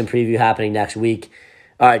NHL season preview happening next week.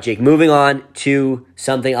 All right, Jake, moving on to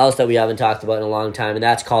something else that we haven't talked about in a long time, and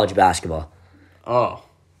that's college basketball. Oh.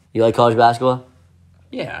 You like college basketball?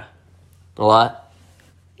 Yeah. A lot?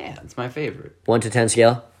 Yeah, it's my favorite. 1 to 10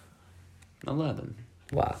 scale? 11.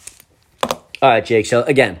 Wow. All right, Jake. So,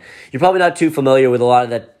 again, you're probably not too familiar with a lot of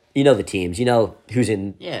that. You know the teams. You know who's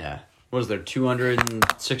in. Yeah. What is there,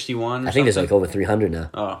 261 I think there's like over 300 now.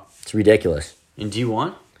 Oh. It's ridiculous. In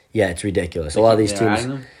D1? Yeah, it's ridiculous. A lot of these They're teams, adding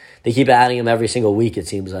them? they keep adding them every single week, it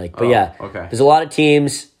seems like. But Oh, yeah, okay. there's a lot of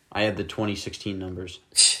teams. I had the 2016 numbers.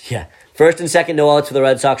 Yeah. First and second no outs for the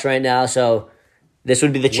Red Sox right now, so this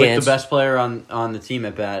would be the chance. With the best player on the team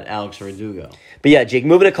at bat, Alex Verdugo. But yeah, Jake,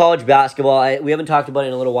 moving to college basketball, we haven't talked about it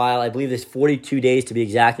in a little while. I believe there's 42 days to be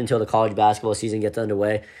exact until the college basketball season gets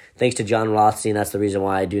underway. Thanks to John Rothstein, that's the reason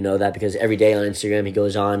why I do know that, because every day on Instagram he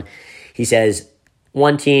goes on, he says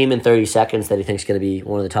one team in 30 seconds that he thinks is going to be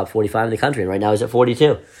one of the top 45 in the country, and right now he's at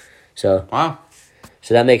 42. So, Wow.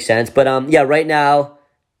 so that makes sense. But yeah, right now,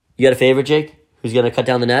 you got a favorite, Jake? Who's going to cut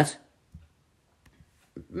down the nets?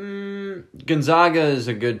 Gonzaga is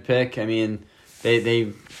a good pick. I mean,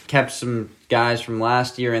 they kept some guys from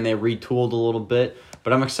last year and they retooled a little bit.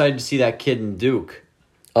 But I'm excited to see that kid in Duke.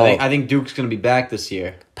 Oh. I think Duke's going to be back this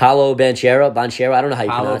year. Paolo Banchero, I don't know how you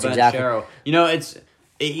Paolo pronounce it exactly. Banchero.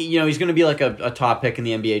 He's going to be like a top pick in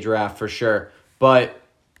the NBA draft for sure. But,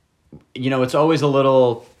 it's always a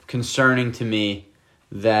little concerning to me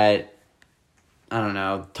that, I don't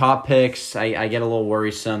know, top picks, I get a little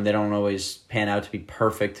worrisome. They don't always pan out to be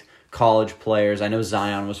perfect college players. I know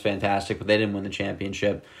Zion was fantastic, but they didn't win the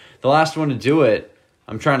championship. The last one to do it,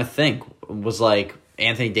 I'm trying to think, was like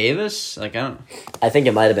Anthony Davis. I think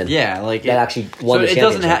it might have been. Yeah, that actually won the it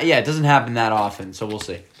championship. it doesn't happen that often. So we'll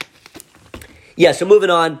see. Yeah. So moving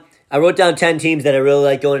on, I wrote down 10 teams that I really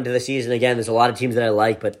like going into the season. Again, there's a lot of teams that I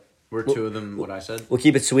like, but Were two of them what I said? we'll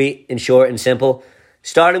keep it sweet and short and simple.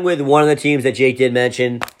 Starting with one of the teams that Jake did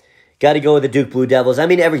mention, got to go with the Duke Blue Devils. I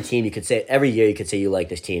mean, every year you could say you like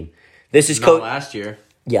this team. This is last year.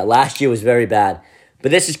 Yeah, last year was very bad, but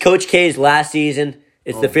this is Coach K's last season.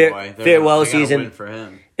 It's the farewell season. Win for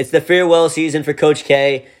him. It's the farewell season for Coach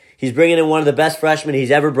K. He's bringing in one of the best freshmen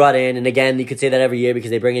he's ever brought in. And again, you could say that every year because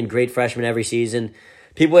they bring in great freshmen every season.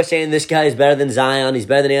 People are saying this guy is better than Zion. He's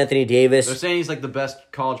better than Anthony Davis. They're saying he's like the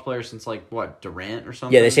best college player since Durant or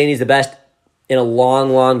something? Yeah, they're saying he's the best in a long,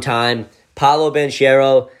 long time. Paolo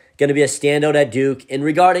Banchero, going to be a standout at Duke. And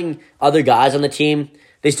regarding other guys on the team,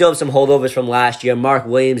 they still have some holdovers from last year. Mark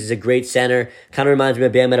Williams is a great center. Kind of reminds me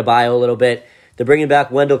of Bam Adebayo a little bit. They're bringing back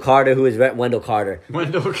Wendell Carter, who is Wendell Carter.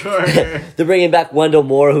 They're bringing back Wendell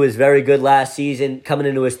Moore, who was very good last season, coming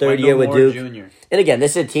into his third year with Duke. Jr. And again,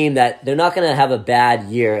 this is a team that they're not going to have a bad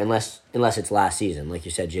year unless it's last season, like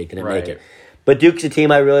you said, Jake didn't make it. But Duke's a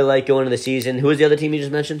team I really like going into the season. Who was the other team you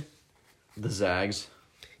just mentioned? The Zags.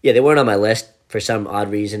 Yeah, they weren't on my list for some odd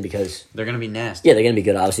reason because they're going to be nasty. Yeah, they're going to be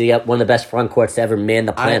good. Obviously, you got one of the best front courts to ever man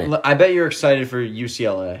the planet. I bet you're excited for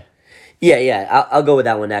UCLA. Yeah, I'll go with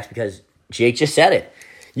that one next because Jake just said it.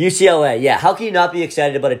 UCLA, yeah. How can you not be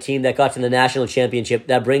excited about a team that got to the national championship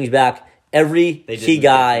that brings back every key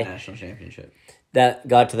guy national championship that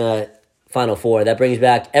got to the Final Four? That brings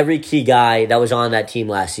back every key guy that was on that team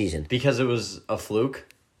last season. Because it was a fluke?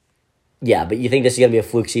 Yeah, but you think this is going to be a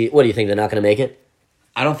fluke season? What do you think? They're not going to make it?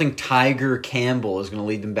 I don't think Tiger Campbell is going to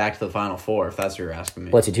lead them back to the Final Four, if that's what you're asking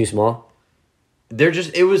me. What's he, too small? I'm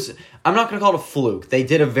not going to call it a fluke. They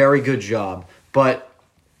did a very good job, but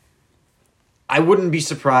I wouldn't be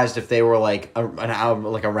surprised if they were like a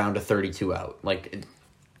round of 32 out.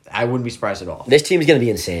 I wouldn't be surprised at all. This team is going to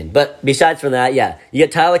be insane. But besides from that, yeah, you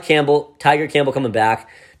get Tiger Campbell coming back.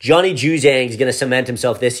 Johnny Juzang is going to cement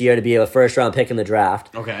himself this year to be a first-round pick in the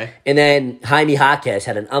draft. Okay. And then Jaime Jaquez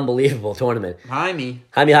had an unbelievable tournament. Jaime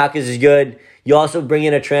Jaquez is good. You also bring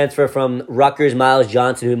in a transfer from Rutgers, Miles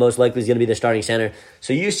Johnson, who most likely is going to be the starting center.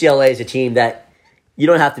 So UCLA is a team that you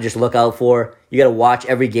don't have to just look out for. You got to watch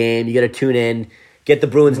every game. You got to tune in, get the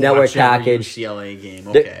Bruins Network package. UCLA game.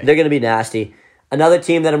 Okay. They're going to be nasty. Another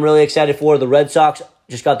team that I'm really excited for, the Red Sox,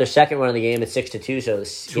 just got their second run of the game at 6-2.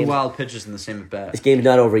 So two wild pitches in the same at bat. This game's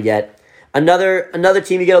not over yet. Another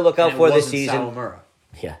team you got to look out for this season. Sawamura.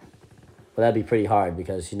 Yeah. Well, that'd be pretty hard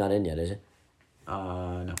because he's not in yet, is it?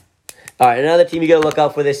 No. All right, another team you got to look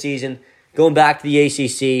out for this season. Going back to the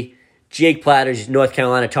ACC, Jake Platter's North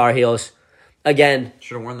Carolina Tar Heels. again,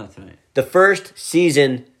 Should have won that tonight. the first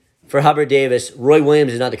season for Hubbard Davis. Roy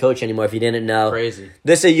Williams is not the coach anymore, if you didn't know. Crazy.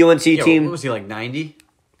 This is a UNC team. What was he, like 90?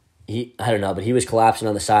 I don't know, but he was collapsing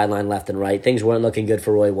on the sideline left and right. Things weren't looking good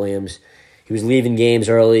for Roy Williams. He was leaving games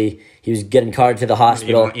early. He was getting carted to the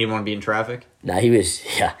hospital. You want to be in traffic? Nah, he was,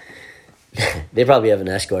 yeah. They probably have an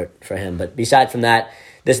escort for him. But besides from that,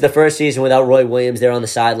 this is the first season without Roy Williams there on the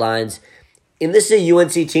sidelines. And this is a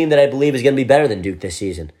UNC team that I believe is going to be better than Duke this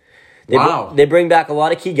season. They bring back a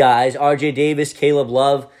lot of key guys, R.J. Davis, Caleb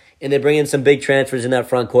Love, and they bring in some big transfers in that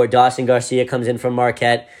front court. Dawson Garcia comes in from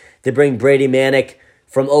Marquette. They bring Brady Manick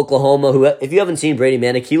from Oklahoma, who, if you haven't seen Brady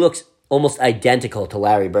Manick, he looks almost identical to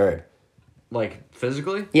Larry Bird. Like,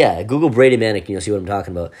 physically? Yeah, Google Brady Manick and you'll see what I'm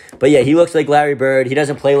talking about. But yeah, he looks like Larry Bird. He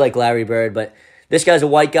doesn't play like Larry Bird, but this guy's a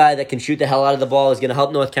white guy that can shoot the hell out of the ball. He's going to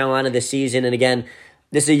help North Carolina this season. And again,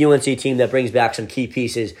 this is a UNC team that brings back some key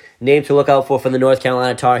pieces. Name to look out for from the North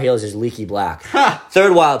Carolina Tar Heels is Leaky Black.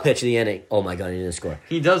 Third wild pitch of the inning. Oh my God, he didn't score.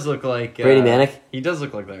 He does look like... Brady Manick? He does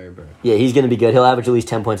look like Larry Bird. Yeah, he's going to be good. He'll average at least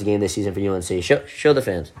 10 points a game this season for UNC. Show the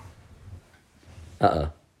fans.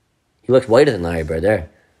 Uh-oh. He looks whiter than Larry Bird there.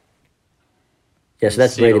 Yeah, so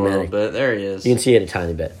that's Brady Manick. But there he is. You can see it a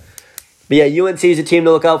tiny bit. But yeah, UNC is a team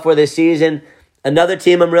to look out for this season. Another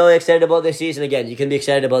team I'm really excited about this season. Again, you can be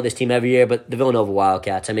excited about this team every year, but the Villanova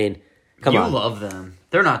Wildcats, I mean, come on. You love them.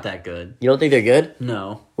 They're not that good. You don't think they're good?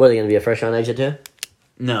 No. What, are they going to be a first-round exit too?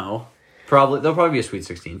 No. They'll probably be a Sweet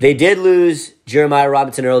 16. They did lose Jeremiah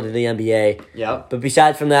Robinson-Earl to the NBA. Yep. But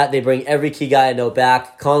besides from that, they bring every key guy I know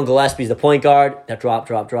back. Colin Gillespie's the point guard. That drop.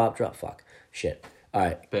 Fuck. Shit. All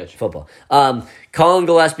right. Bitch. Football. Colin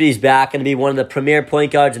Gillespie's back, going to be one of the premier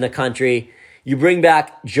point guards in the country. You bring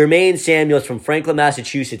back Jermaine Samuels from Franklin,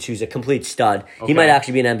 Massachusetts, who's a complete stud. Okay. He might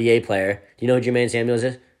actually be an NBA player. Do you know who Jermaine Samuels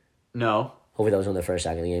is? No. Hopefully that was on the first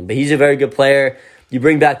second of the game. But he's a very good player. You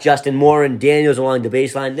bring back Justin Moore and Daniels along the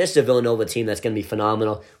baseline. This is a Villanova team that's going to be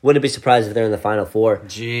phenomenal. Wouldn't be surprised if they're in the Final Four.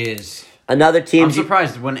 Jeez. Another team... I'm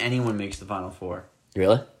surprised when anyone makes the Final Four.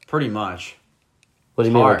 Really? Pretty much. What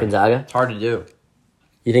do you mean with Gonzaga? It's hard to do.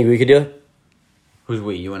 You think we could do it? Who's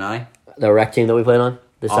we? You and I? The rec team that we played on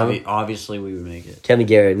this summer? Obviously, we would make it. Kevin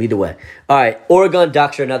Garrett, lead the way. All right, Oregon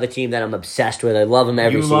Ducks are another team that I'm obsessed with. I love them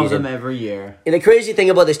every season. You love them every year. And the crazy thing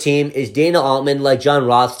about this team is Dana Altman, like John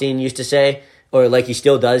Rothstein used to say, or like he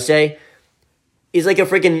still does say, he's like a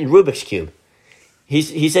freaking Rubik's Cube.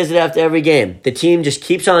 He says it after every game. The team just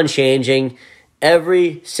keeps on changing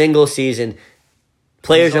every single season.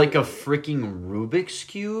 Players like a freaking Rubik's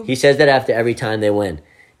Cube? He says that after every time they win.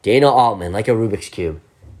 Dana Altman, like a Rubik's Cube.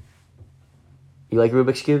 You like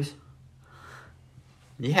Rubik's Cubes?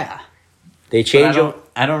 Yeah. They change them.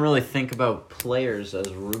 I don't really think about players as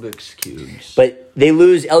Rubik's Cubes. But they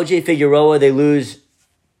lose LJ Figueroa. They lose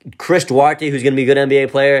Chris Duarte, who's going to be a good NBA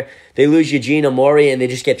player. They lose Eugene Amori, and they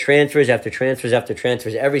just get transfers after transfers after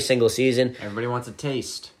transfers every single season. Everybody wants a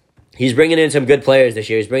taste. He's bringing in some good players this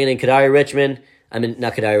year. He's bringing in Kadari Richmond.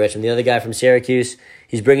 Not Kadari Richmond, the other guy from Syracuse.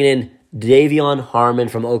 He's bringing in Davion Harmon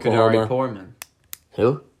from Oklahoma. Kadari Portman.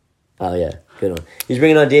 Who? Oh, yeah. Good one. He's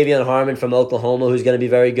bringing on Davion Harmon from Oklahoma, who's going to be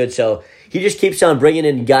very good. So he just keeps on bringing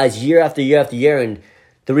in guys year after year after year, and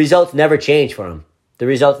the results never change for him. The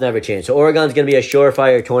results never change. So Oregon's going to be a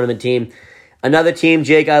surefire tournament team. Another team,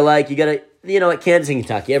 Jake, I like. You got to, Kansas and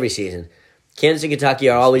Kentucky every season. Kansas and Kentucky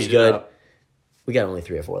are always good. We got only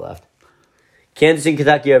 3 or 4 left. Kansas and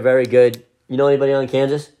Kentucky are very good. You know anybody on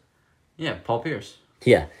Kansas? Yeah, Paul Pierce.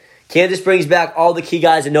 Yeah. Kansas brings back all the key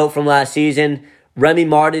guys to note from last season. Remy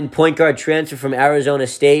Martin, point guard transfer from Arizona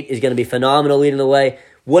State, is going to be phenomenal leading the way.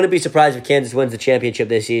 Wouldn't be surprised if Kansas wins the championship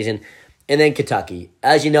this season. And then Kentucky.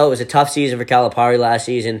 As you know, it was a tough season for Calipari last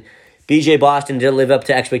season. BJ Boston didn't live up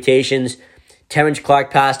to expectations. Terrence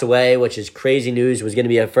Clark passed away, which is crazy news. Was going to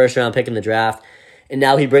be a first-round pick in the draft. And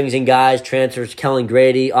now he brings in guys, transfers Kellen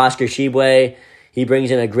Grady, Oscar Shibwe. He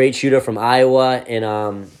brings in a great shooter from Iowa,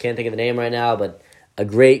 and can't think of the name right now, but a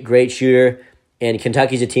great, great shooter. And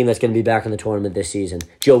Kentucky's a team that's going to be back in the tournament this season.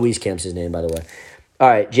 Joe Wieskamp's his name, by the way. All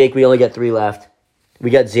right, Jake, we only got 3 left. We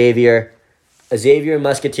got Xavier. A Xavier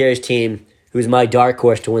Musketeers team who's my dark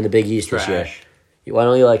horse to win the Big East this year. Why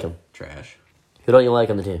don't you like him? Trash. Who don't you like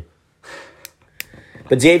on the team?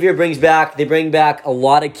 But Xavier they bring back a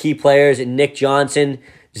lot of key players. Nick Johnson,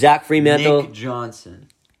 Zach Fremantle. Nick Johnson.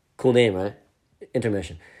 Cool name, right?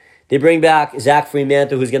 Intermission. They bring back Zach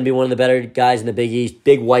Fremantle, who's going to be one of the better guys in the Big East.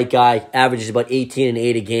 Big white guy, averages about 18 and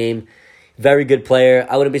 8 a game. Very good player.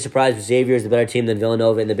 I wouldn't be surprised if Xavier is the better team than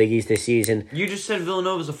Villanova in the Big East this season. You just said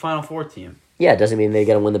Villanova's a Final Four team. Yeah, it doesn't mean they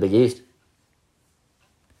got to win the Big East.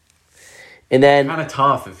 And then Kind of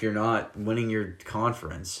tough if you're not winning your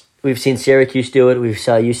conference. we've seen Syracuse do it. We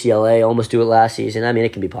saw UCLA almost do it last season. I mean,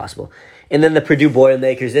 it can be possible. And then the Purdue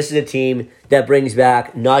Boilermakers. This is a team that brings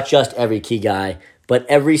back not just every key guy, but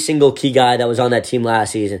every single key guy that was on that team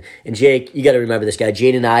last season. And Jake, you got to remember this guy,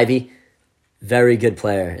 Jaden Ivey, very good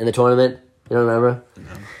player in the tournament. You don't remember? No.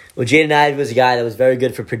 Well, Jaden Ivey was a guy that was very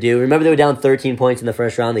good for Purdue. Remember they were down 13 points in the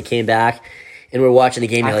first round. They came back, and we were watching the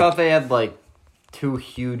game. I thought they had like two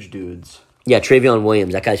huge dudes. Yeah, Travion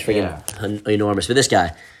Williams. That guy's freaking enormous. But this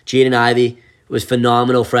guy, Jaden Ivey, was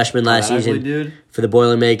phenomenal freshman last season dude. For the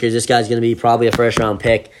Boilermakers. This guy's going to be probably a first-round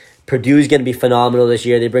pick. Purdue's going to be phenomenal this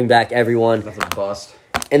year. They bring back everyone. That's a bust.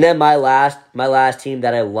 And then my last team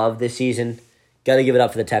that I love this season, got to give it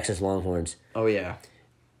up for the Texas Longhorns. Oh, yeah.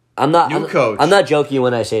 New coach. I'm not joking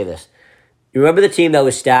when I say this. You remember the team that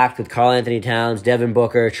was stacked with Karl Anthony Towns, Devin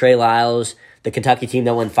Booker, Trey Lyles, the Kentucky team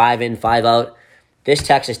that went 5 in, 5 out? This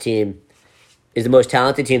Texas team is the most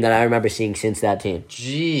talented team that I remember seeing since that team.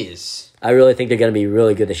 Jeez. I really think they're going to be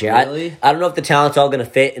really good this year. Really? I don't know if the talent's all going to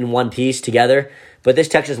fit in one piece together, but this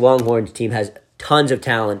Texas Longhorns team has tons of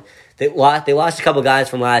talent. They lost a couple guys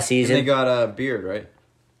from last season. And they got Beard, right?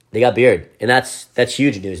 They got Beard, and that's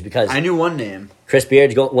huge news because I knew one name. Chris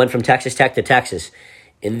Beard went from Texas Tech to Texas,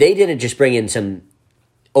 and they didn't just bring in some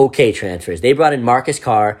okay transfers. They brought in Marcus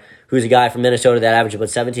Carr, who's a guy from Minnesota that averaged about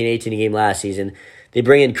 17, 18 a game last season. They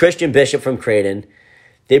bring in Christian Bishop from Creighton.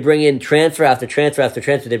 They bring in transfer after transfer after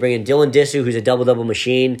transfer. They bring in Dylan Dissou, who's a double-double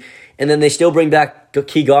machine. And then they still bring back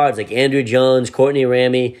key guards like Andrew Jones, Courtney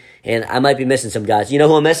Ramey, and I might be missing some guys. You know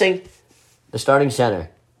who I'm missing? The starting center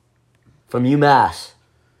from UMass.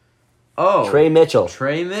 Oh. Trey Mitchell.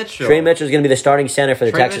 Trey Mitchell Trey Mitchell is going to be the starting center for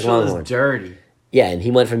the Texas Longhorns. Trey Mitchell is dirty. Yeah, and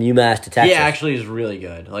he went from UMass to Texas. Yeah, actually is really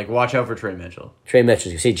good. Like, watch out for Trey Mitchell. Trey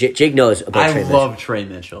Mitchell. See, Jake knows about Trey Mitchell. I love Trey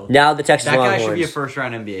Mitchell. Now the Texas Longhorns. That guy should be a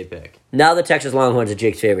first-round NBA pick. Now the Texas Longhorns are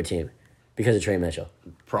Jake's favorite team because of Trey Mitchell.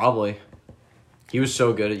 Probably. He was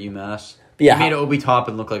so good at UMass. Yeah, he made Obi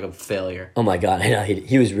Toppin look like a failure. Oh, my God. I know.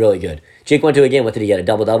 He was really good. Jake went to a game. What did he get, a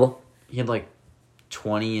double-double? He had like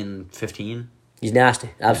 20 and 15. He's nasty.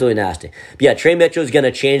 Absolutely nasty. But yeah, Trey Mitchell is going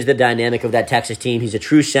to change the dynamic of that Texas team. He's a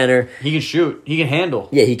true center. He can shoot. He can handle.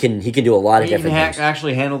 Yeah, he can do a lot of different things. He can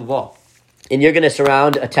actually handle the ball. And you're going to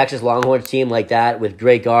surround a Texas Longhorns team like that with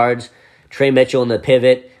great guards, Trey Mitchell in the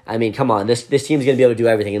pivot. I mean, come on. This team's going to be able to do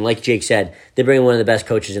everything. And like Jake said, they're bringing one of the best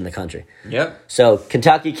coaches in the country. Yep. So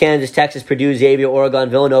Kentucky, Kansas, Texas, Purdue, Xavier, Oregon,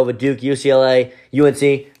 Villanova, Duke, UCLA,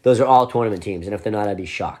 UNC, those are all tournament teams. And if they're not, I'd be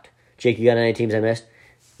shocked. Jake, you got any teams I missed?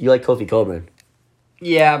 You like Kofi Coburn.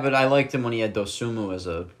 Yeah, but I liked him when he had Dosumu as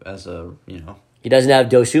a He doesn't have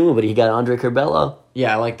Dosumu, but he got Andre Curbelo.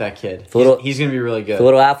 Yeah, I like that kid. He's going to be really good. The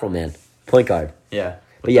little Afro man. Point guard. Yeah.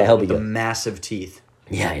 But yeah, he'll be good. good. The massive teeth.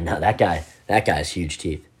 Yeah, I know. That guy has huge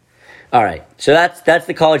teeth. All right. So that's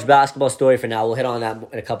the college basketball story for now. We'll hit on that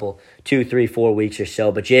in a couple, 2, 3, 4 weeks or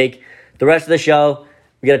so. But Jake, the rest of the show,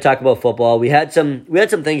 we got to talk about football. We had some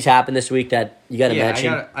things happen this week that you got to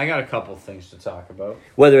mention. I got a couple things to talk about.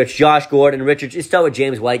 Whether it's Josh Gordon, Richard, let's start with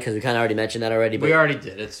James White because we kind of already mentioned that already. But we already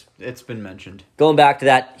did. It's been mentioned. Going back to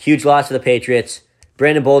that huge loss for the Patriots,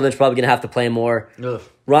 Brandon Bolden's probably going to have to play more. Ugh.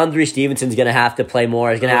 Rondre Stevenson's going to have to play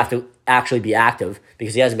more. He's going to have to actually be active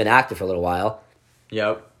because he hasn't been active for a little while.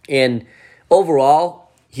 Yep. And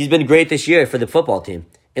overall, he's been great this year for the football team.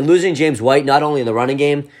 And losing James White, not only in the running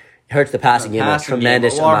game, hurts the passing game a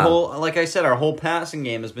tremendous amount. Like I said, our whole passing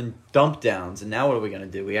game has been dump downs, and now what are we going to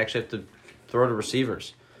do? We actually have to throw to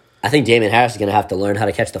receivers. I think Damian Harris is going to have to learn how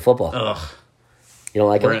to catch the football. Ugh. You don't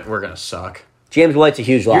like him? We're going to suck. James White's a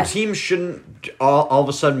huge loss. Your team shouldn't all of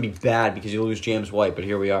a sudden be bad because you lose James White, but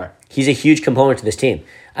here we are. He's a huge component to this team.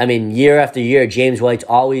 I mean, year after year, James White's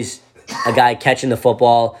always a guy catching the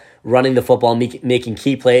football, running the football, making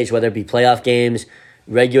key plays, whether it be playoff games,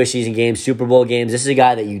 regular season games, Super Bowl games. This is a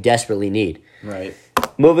guy that you desperately need. Right.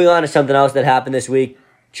 Moving on to something else that happened this week.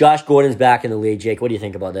 Josh Gordon's back in the league. Jake, what do you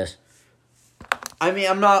think about this? I mean,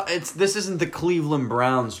 this isn't the Cleveland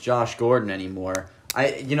Browns Josh Gordon anymore.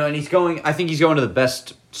 And he's going. I think he's going to the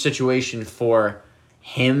best situation for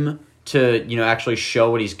him to actually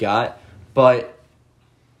show what he's got. But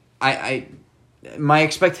my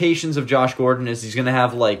expectations of Josh Gordon is he's going to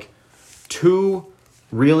have like 2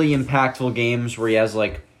 really impactful games where he has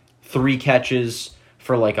like 3 catches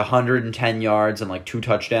for like 110 yards and like 2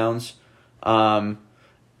 touchdowns. And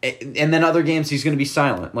then other games he's going to be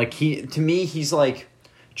silent. Like to me, he's like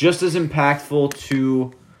just as impactful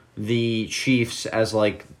to the Chiefs as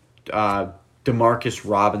like DeMarcus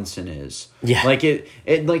Robinson is. Yeah. Like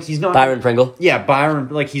like he's not Byron Pringle. Yeah, Byron,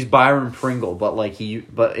 like he's Byron Pringle, but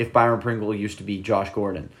if Byron Pringle used to be Josh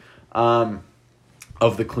Gordon of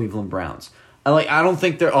the Cleveland Browns. I don't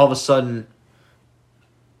think they're all of a sudden.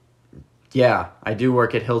 Yeah, I do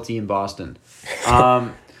work at Hilti in Boston.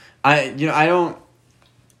 I don't.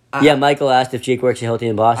 Michael asked if Jake works at Hilti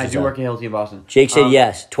in Boston. I do work at Hilti in Boston. Jake said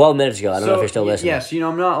yes 12 minutes ago. I don't know if you're still listening. Yes,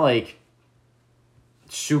 I'm not like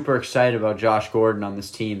super excited about Josh Gordon on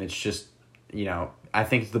this team. It's just, I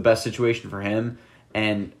think it's the best situation for him,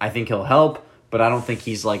 and I think he'll help, but I don't think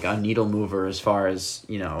he's like a needle mover as far as,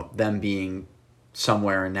 them being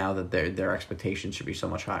somewhere, and now that their expectations should be so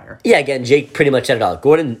much higher. Yeah, again, Jake pretty much said it all.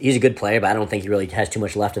 Gordon, he's a good player, but I don't think he really has too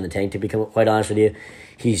much left in the tank, to be quite honest with you.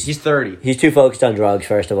 He's 30. He's too focused on drugs,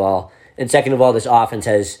 first of all. And second of all, this offense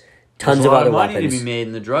has tons of other weapons. There's a lot of money to be made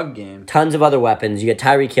in the drug game. Tons of other weapons. You get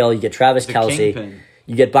Tyreek Hill, you get Travis Kelce,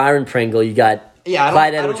 you get Byron Pringle, you got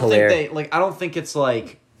Clyde Edwards-Helaire. I don't think it's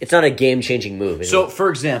like... It's not a game-changing move. So, for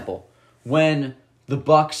example, when the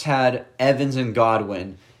Bucs had Evans and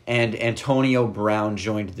Godwin and Antonio Brown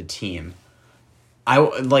joined the team, I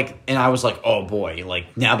was like, oh boy,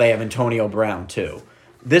 like now they have Antonio Brown too.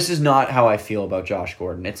 This is not how I feel about Josh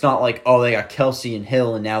Gordon. It's not like, oh, they got Kelce and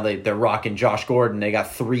Hill and now they're rocking Josh Gordon. They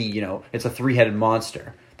got three, it's a three-headed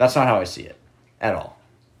monster. That's not how I see it at all.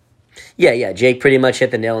 Yeah, Jake pretty much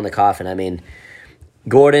hit the nail in the coffin. I mean,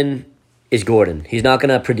 Gordon is Gordon. He's not going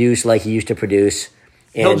to produce like he used to produce.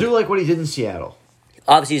 And he'll do like what he did in Seattle.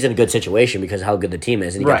 Obviously, he's in a good situation because of how good the team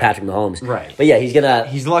is, and he got Patrick Mahomes. Right. But yeah,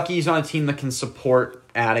 he's lucky he's on a team that can support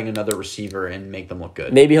adding another receiver and make them look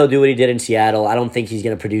good. Maybe he'll do what he did in Seattle. I don't think he's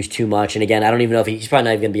going to produce too much. And again, I don't even know if he's probably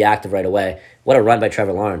not even going to be active right away. What a run by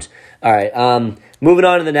Trevor Lawrence. All right, moving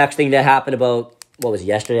on to the next thing that happened about, what was it,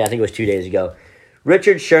 yesterday? I think it was 2 days ago.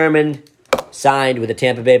 Richard Sherman signed with the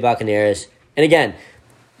Tampa Bay Buccaneers. And again,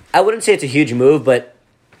 I wouldn't say it's a huge move, but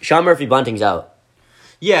Sean Murphy-Bunting's out.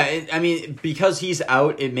 Yeah, because he's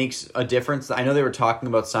out, it makes a difference. I know they were talking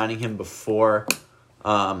about signing him before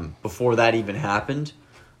that even happened.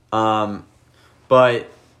 But, I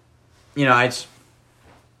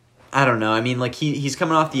don't know. He's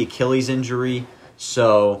coming off the Achilles injury,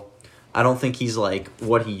 so I don't think he's like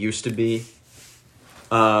what he used to be.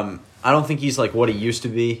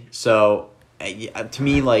 So, to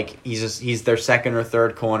me, like, he's their second or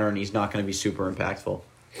third corner, and he's not going to be super impactful.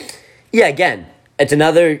 Yeah, again, it's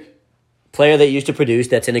another player that used to produce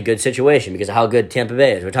that's in a good situation because of how good Tampa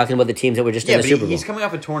Bay is. We're talking about the teams that were just in the Super Bowl. He's coming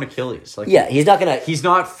off a torn Achilles. Like, yeah, he's not gonna. He's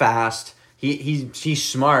not fast. He's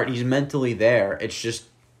smart. He's mentally there. It's just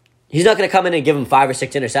he's not gonna come in and give him 5 or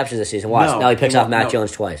 6 interceptions this season. Watch now he picks off Mac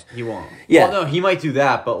Jones twice. He won't. Yeah, well, no, he might do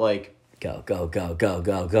that, but like go. All right,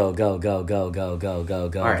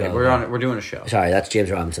 we're doing a show. Sorry, that's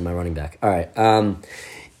James Robinson, my running back. All right,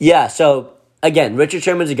 yeah. So again, Richard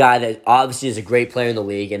Sherman's a guy that obviously is a great player in the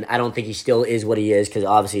league, and I don't think he still is what he is because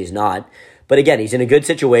obviously he's not. But again, he's in a good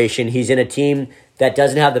situation. He's in a team that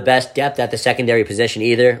doesn't have the best depth at the secondary position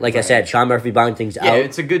either. Like I said, Sean Murphy-Bunting's out. Yeah,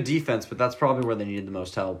 it's a good defense, but that's probably where they needed the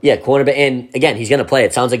most help. Yeah, cornerback. And again, he's going to play.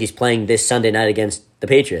 It sounds like he's playing this Sunday night against the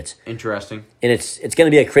Patriots. Interesting. And it's going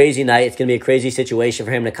to be a crazy night. It's going to be a crazy situation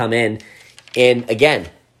for him to come in. And again,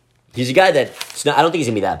 he's a guy that I don't think he's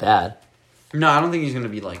going to be that bad. No, I don't think he's going to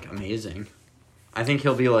be like amazing. I think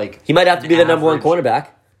he'll be like he might have to be the number one cornerback.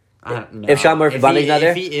 If Sean Murphy-Bunting's not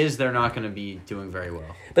there? If he is, they're not going to be doing very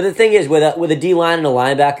well. But the thing is, with a D-line and a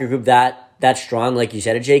linebacker group that's strong, like you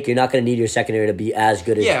said, Jake, you're not going to need your secondary to be as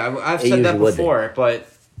good as I've said that before, but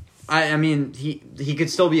he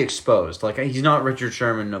could still be exposed. Like, he's not Richard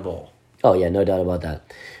Sherman of old. Oh, yeah, no doubt about that.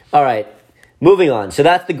 All right, moving on. So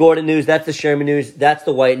that's the Gordon news, that's the Sherman news, that's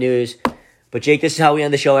the White news. But, Jake, this is how we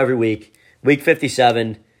end the show every week. Week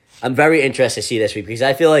 57. I'm very interested to see this week because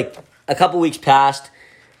I feel like a couple weeks past,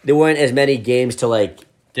 there weren't as many games to like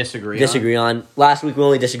disagree on. Last week we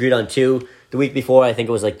only disagreed on 2. The week before I think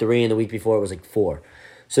it was like 3, and the week before it was like 4.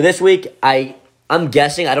 So this week I'm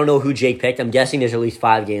guessing, I don't know who Jake picked. I'm guessing there's at least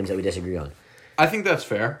 5 games that we disagree on. I think that's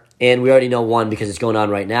fair. And we already know one because it's going on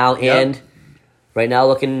right now, and right now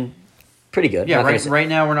looking pretty good. Yeah, right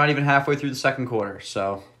now we're not even halfway through the second quarter.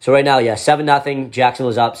 So right now, 7-0.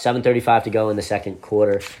 Jacksonville's up. 7:35 to go in the second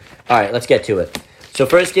quarter. All right, let's get to it. So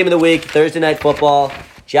first game of the week, Thursday Night Football,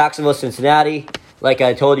 Jacksonville, Cincinnati. Like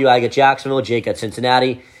I told you, I got Jacksonville, Jake got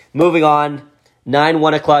Cincinnati. Moving on, 9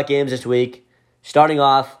 1 o'clock games this week. Starting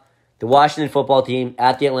off, the Washington football team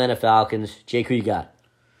at the Atlanta Falcons. Jake, who you got?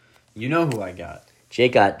 You know who I got.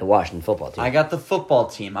 Jake got the Washington football team. I got the football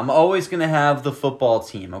team. I'm always going to have the football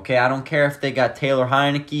team, okay? I don't care if they got Taylor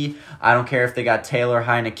Heineke. I don't care if they got Taylor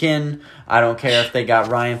Heineken. I don't care if they got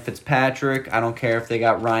Ryan Fitzpatrick. I don't care if they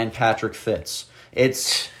got Ryan Patrick Fitz. Ryan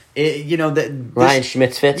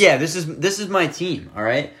Schmitz Fitz? Yeah, this is my team, all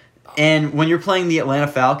right? And when you're playing the Atlanta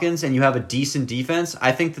Falcons and you have a decent defense,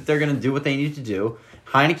 I think that they're going to do what they need to do.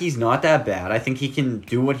 Heineke's not that bad. I think he can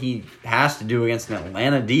do what he has to do against an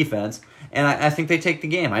Atlanta defense, and I think they take the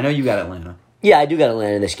game. I know you got Atlanta. Yeah, I do got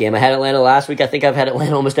Atlanta in this game. I had Atlanta last week. I think I've had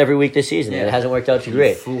Atlanta almost every week this season, and it hasn't worked out too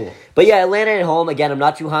great. Fool. But yeah, Atlanta at home. Again, I'm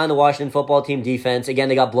not too high on the Washington football team defense. Again,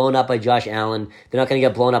 they got blown up by Josh Allen. They're not going to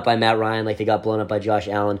get blown up by Matt Ryan like they got blown up by Josh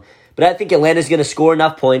Allen. But I think Atlanta's going to score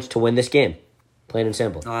enough points to win this game. Plain and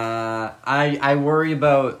simple. I worry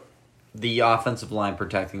about the offensive line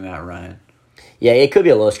protecting Matt Ryan. Yeah, it could be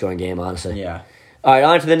a low-scoring game, honestly. Yeah. All right,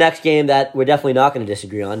 on to the next game that we're definitely not going to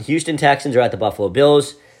disagree on. Houston Texans are at the Buffalo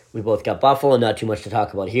Bills. We both got Buffalo, not too much to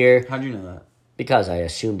talk about here. How'd you know that? Because I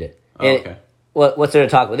assumed it. Oh, okay. What's there to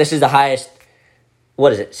talk about? This is the highest,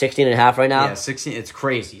 what is it, 16.5 right now? Yeah, 16. It's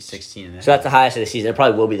crazy, 16 and a half. So that's the highest of the season. It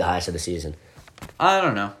probably will be the highest of the season. I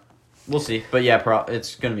don't know. We'll see. But yeah,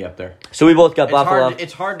 it's going to be up there. So we both got Buffalo.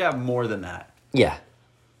 It's hard to have more than that. Yeah.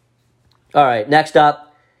 All right, next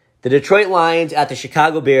up, the Detroit Lions at the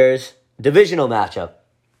Chicago Bears, divisional matchup.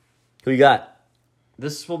 Who you got?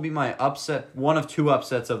 This will be my upset, one of two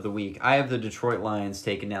upsets of the week. I have the Detroit Lions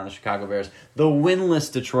taking down the Chicago Bears. The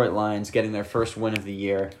winless Detroit Lions getting their first win of the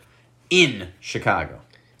year in Chicago.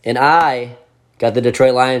 And I got the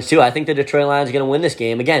Detroit Lions, too. I think the Detroit Lions are going to win this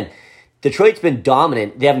game. Again, Detroit's been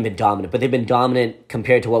dominant. They haven't been dominant, but they've been dominant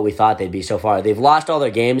compared to what we thought they'd be so far. They've lost all their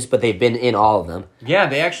games, but they've been in all of them. Yeah,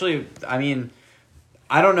 they actually,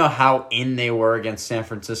 I don't know how in they were against San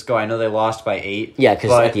Francisco. I know they lost by 8. Yeah,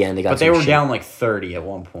 because at the end they got. But they were down like 30 at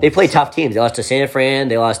one point. They played tough teams. They lost to San Fran.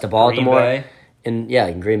 They lost to Baltimore. Green Bay.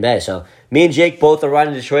 In Green Bay. So me and Jake both are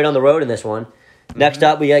riding Detroit on the road in this one. Next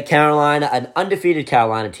up, we got Carolina, an undefeated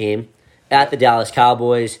Carolina team at the Dallas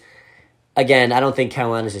Cowboys. Again, I don't think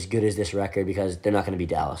Carolina's as good as this record because they're not going to beat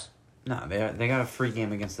Dallas. No, they got a free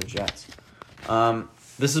game against the Jets.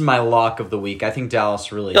 This is my lock of the week. I think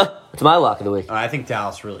Dallas really... It's my lock of the week. I think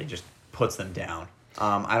Dallas really just puts them down.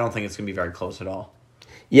 I don't think it's going to be very close at all.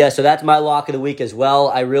 Yeah, so that's my lock of the week as well.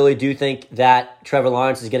 I really do think that Trevor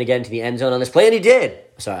Lawrence is going to get into the end zone on this play, and he did.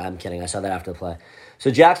 Sorry, I'm kidding. I saw that after the play.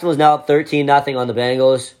 So Jacksonville's now up 13-0 on the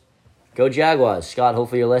Bengals. Go Jaguars. Scott,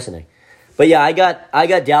 hopefully you're listening. But yeah, I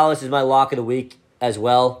got Dallas as my lock of the week as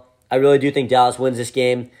well. I really do think Dallas wins this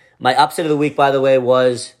game. My upset of the week, by the way,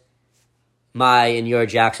 was my and your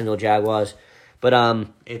Jacksonville Jaguars. But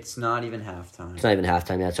it's not even halftime. It's not even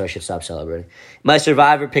halftime yet, so I should stop celebrating. My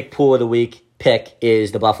survivor pick pool of the week pick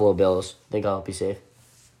is the Buffalo Bills. Think I'll be safe?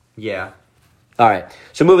 Yeah. All right.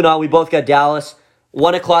 So moving on, we both got Dallas.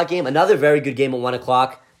 1 o'clock game, another very good game at 1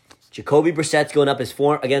 o'clock. Jacoby Brissett's going up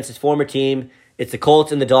against his former team. It's the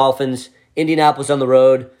Colts and the Dolphins. Indianapolis on the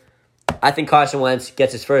road. I think Carson Wentz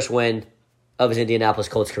gets his first win of his Indianapolis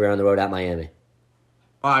Colts career on the road at Miami.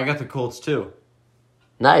 Oh, I got the Colts too.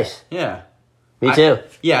 Nice. Yeah. Me too.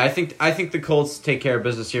 I think the Colts take care of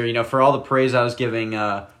business here. You know, for all the praise I was giving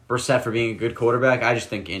Brissett for being a good quarterback, I just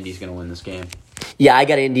think Indy's going to win this game. Yeah, I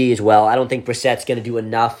got Indy as well. I don't think Brissett's going to do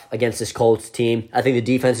enough against this Colts team. I think the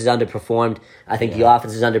defense is underperformed. I think the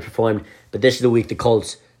offense is underperformed. But this is the week the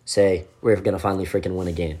Colts say, we're going to finally freaking win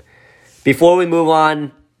a game. Before we move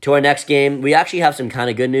on to our next game, we actually have some kind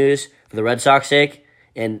of good news for the Red Sox sake.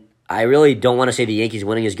 And I really don't want to say the Yankees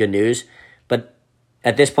winning is good news. But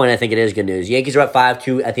at this point, I think it is good news. Yankees are up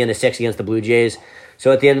 5-2 at the end of 6 against the Blue Jays.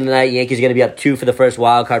 So at the end of the night, Yankees are going to be up 2 for the first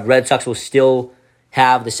wild card. Red Sox will still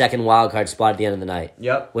have the second wild card spot at the end of the night.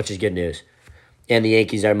 Yep. Which is good news. And the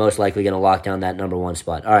Yankees are most likely going to lock down that number 1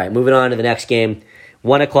 spot. All right, moving on to the next game.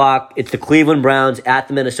 1 o'clock, it's the Cleveland Browns at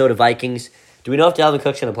the Minnesota Vikings. Do we know if Dalvin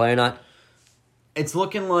Cook's going to play or not? It's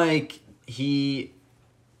looking like he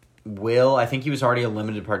will. I think he was already a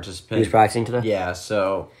limited participant. He was practicing today? Yeah,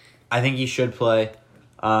 so I think he should play.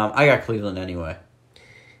 I got Cleveland anyway.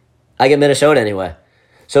 I get Minnesota anyway.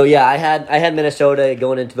 So yeah, I had Minnesota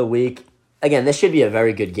going into the week. Again, this should be a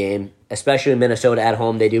very good game, especially Minnesota at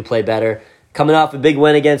home. They do play better. Coming off a big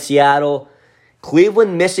win against Seattle.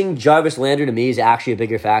 Cleveland missing Jarvis Landry to me is actually a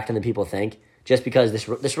bigger factor than people think. Just because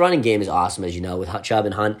this running game is awesome, as you know, with Chubb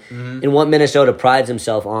and Hunt. Mm-hmm. And what Minnesota prides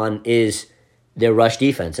himself on is their rush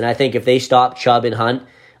defense. And I think if they stop Chubb and Hunt,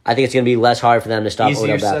 I think it's going to be less hard for them to stop Odell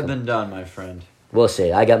Beckham. Easier said than done, my friend. We'll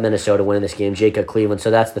see. I got Minnesota winning this game. Jake got Cleveland.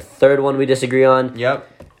 So that's the third one we disagree on. Yep.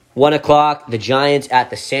 1 o'clock, the Giants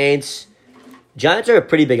at the Saints. Giants are a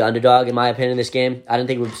pretty big underdog, in my opinion, in this game. I didn't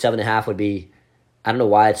think 7.5 would be... I don't know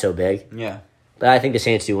why it's so big. Yeah. But I think the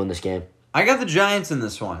Saints do win this game. I got the Giants in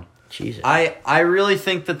this one. Jesus. I really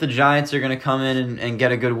think that the Giants are going to come in and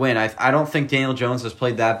get a good win. I don't think Daniel Jones has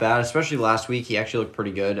played that bad, especially last week. He actually looked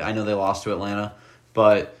pretty good. I know they lost to Atlanta,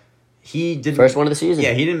 but he didn't... First one of the season.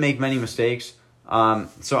 Yeah, he didn't make many mistakes.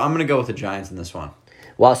 So I'm going to go with the Giants in this one.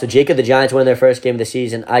 Wow, so Jacob, the Giants win their first game of the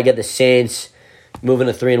season. I get the Saints moving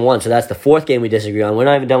to 3-1. So that's the fourth game we disagree on. We're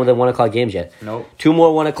not even done with the 1 o'clock games yet. Nope. 2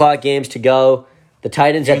 more 1 o'clock games to go. The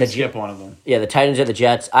Titans You at the can skip one of them. Yeah, the Titans at the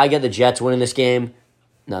Jets. I get the Jets winning this game.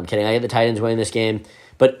 No, I'm kidding. I get the Titans winning this game.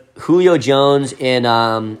 But Julio Jones and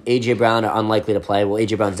A.J. Brown are unlikely to play. Well,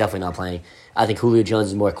 A.J. Brown's definitely not playing. I think Julio Jones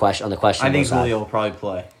is more on the question. I think Julio will probably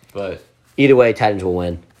play, but either way, Titans will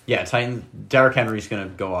win. yeah, Titans. Derrick Henry's going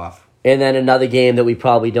to go off. And then another game that we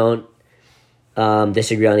probably don't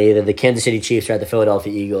disagree on either. The Kansas City Chiefs are at the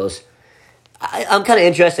Philadelphia Eagles. I'm kind of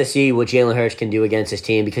interested to see what Jalen Hurts can do against this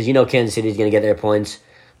team because Kansas City is going to get their points.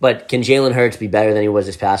 But can Jalen Hurts be better than he was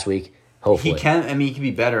this past week? Hopefully. He can. I mean, he can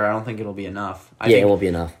be better. I don't think it'll be enough. It won't be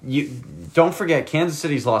enough. You don't forget, Kansas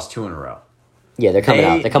City's lost 2 in a row. Yeah, they're coming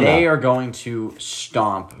out. They are going to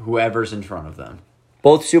stomp whoever's in front of them.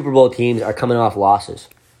 Both Super Bowl teams are coming off losses.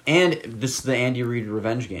 And this is the Andy Reid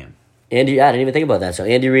revenge game. I didn't even think about that. So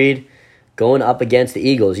Andy Reid going up against the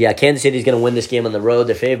Eagles. Yeah, Kansas City's going to win this game on the road.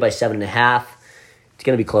 They're favored by 7.5. It's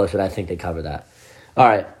going to be close, but I think they cover that. All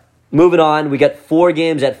right, moving on. We got 4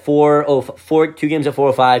 games at 4:05, 2 games at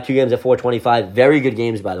 4:05, 2 games at 4:25. Very good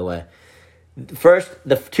games, by the way. First,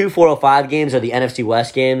 the 2 4:05 games are the NFC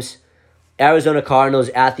West games. Arizona Cardinals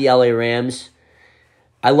at the LA Rams.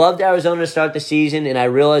 I loved Arizona to start the season, and I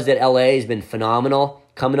realized that LA has been phenomenal,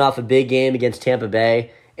 coming off a big game against Tampa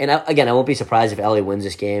Bay. And I won't be surprised if LA wins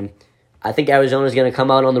this game. I think Arizona's going to come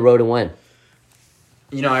out on the road and win.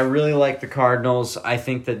 I really like the Cardinals. I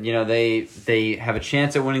think that, they have a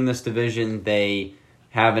chance at winning this division. They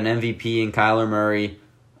have an MVP in Kyler Murray.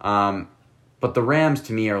 But the Rams,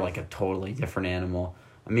 to me, are like a totally different animal.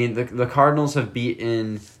 I mean, the Cardinals have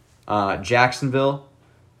beaten Jacksonville.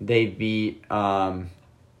 They beat... who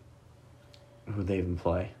they even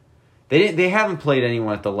play? They haven't played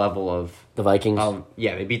anyone at the level of... The Vikings?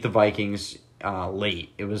 Yeah, they beat the Vikings late.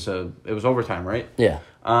 It was overtime, right? Yeah.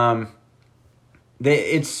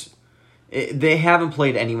 They haven't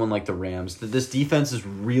played anyone like the Rams. This defense is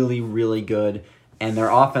really, really good, and their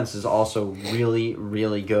offense is also really,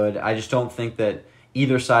 really good. I just don't think that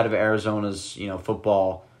either side of Arizona's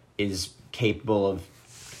football is capable of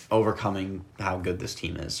overcoming how good this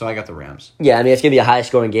team is. So I got the Rams. Yeah, I mean, it's going to be a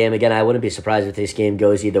high-scoring game. Again, I wouldn't be surprised if this game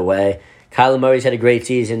goes either way. Kyler Murray's had a great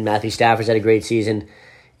season. Matthew Stafford's had a great season.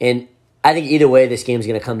 And I think either way, this game's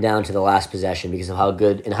going to come down to the last possession because of how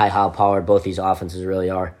good and high-powered both these offenses really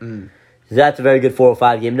are. So that's a very good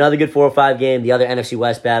 4:05 game. Another good 4:05 game, the other NFC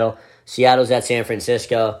West battle. Seattle's at San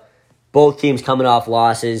Francisco. Both teams coming off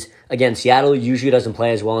losses. Again, Seattle usually doesn't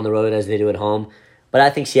play as well on the road as they do at home. But I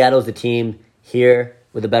think Seattle's the team here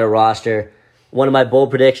with a better roster. One of my bold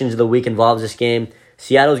predictions of the week involves this game.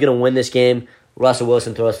 Seattle's going to win this game. Russell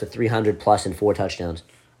Wilson throws for 300+ and 4 touchdowns.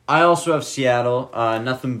 I also have Seattle.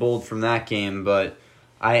 Nothing bold from that game, but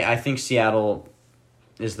I think Seattle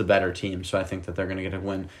is the better team, so I think that they're going to get a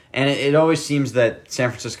win. And it always seems that San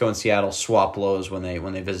Francisco and Seattle swap blows when they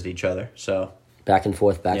visit each other. So back and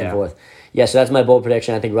forth. Yeah, so that's my bold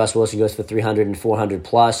prediction. I think Russell Wilson goes for 300 and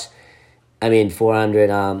 400+.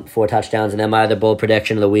 400, 4 touchdowns. And then my other bold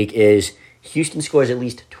prediction of the week is Houston scores at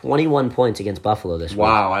least 21 points against Buffalo this week.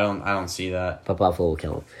 Wow, I don't see that. But Buffalo will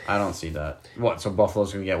kill them. I don't see that. What, so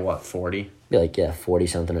Buffalo's going to get, 40? Be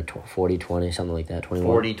 40-something or 40-20, something like that. 21.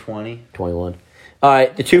 40-20? 21. All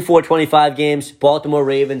right, the 2 4:25 games. Baltimore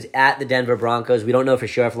Ravens at the Denver Broncos. We don't know for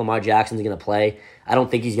sure if Lamar Jackson's going to play. I don't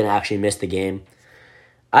think he's going to actually miss the game.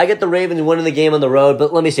 I get the Ravens winning the game on the road,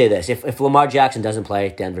 but let me say this. If Lamar Jackson doesn't play,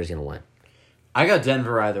 Denver's going to win. I got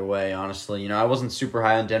Denver either way, honestly. I wasn't super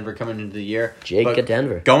high on Denver coming into the year. Jake got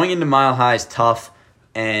Denver. Going into Mile High is tough,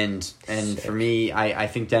 and for me, I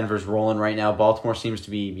think Denver's rolling right now. Baltimore seems to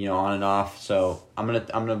be on and off, so I'm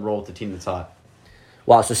gonna roll with the team that's hot.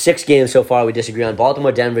 Wow, so 6 games so far we disagree on.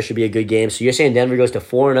 Baltimore-Denver should be a good game. So you're saying Denver goes to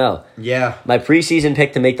 4-0. Yeah. My preseason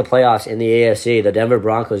pick to make the playoffs in the AFC, the Denver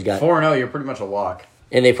Broncos got... 4-0, you're pretty much a lock.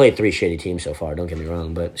 And they played 3 shitty teams so far, don't get me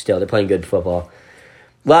wrong, but still, they're playing good football.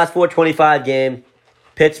 Last 4:25 game,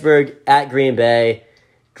 Pittsburgh at Green Bay.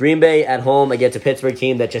 Green Bay at home against a Pittsburgh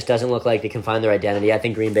team that just doesn't look like they can find their identity. I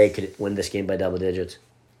think Green Bay could win this game by double digits.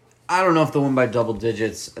 I don't know if they'll win by double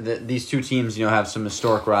digits. These two teams, have some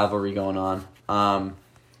historic rivalry going on.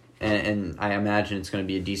 And I imagine it's going to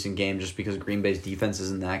be a decent game just because Green Bay's defense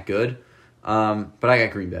isn't that good. But I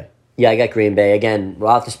got Green Bay. Yeah, I got Green Bay. Again,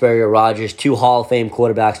 Roethlisberger, Rodgers, 2 Hall of Fame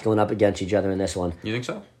quarterbacks going up against each other in this one. You think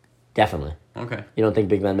so? Definitely. Okay. You don't think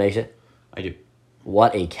Big Ben makes it? I do.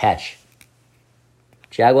 What a catch.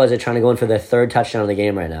 Jaguars are trying to go in for their 3rd touchdown of the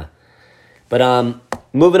game right now. But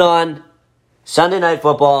moving on, Sunday Night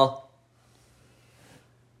Football,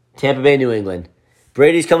 Tampa Bay, New England.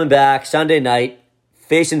 Brady's coming back Sunday night,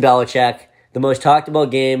 facing Belichick. The most talked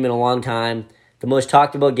about game in a long time. The most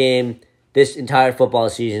talked about game this entire football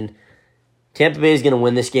season. Tampa Bay is going to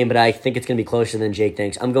win this game, but I think it's going to be closer than Jake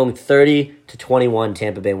thinks. I'm going 30-21.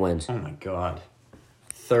 Tampa Bay wins. Oh my god,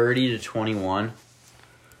 30-21.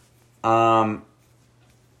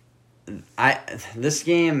 This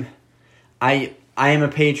game, I am a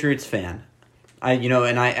Patriots fan. I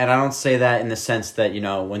don't say that in the sense that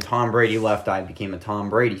when Tom Brady left, I became a Tom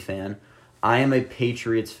Brady fan. I am a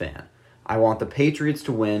Patriots fan. I want the Patriots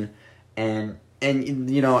to win, and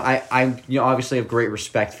I obviously have great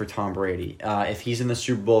respect for Tom Brady. If he's in the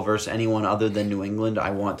Super Bowl versus anyone other than New England, I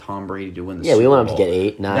want Tom Brady to win the Super Bowl. Yeah, we want him to get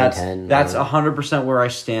 8, 9, 10. That's 100% where I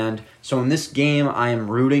stand. So in this game, I am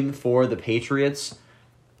rooting for the Patriots,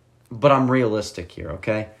 but I'm realistic here,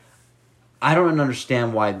 okay? I don't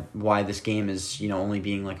understand why this game is only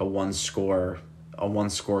being like a one score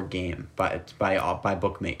game by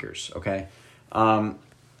bookmakers, okay?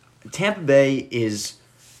 Tampa Bay is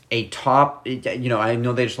a top, I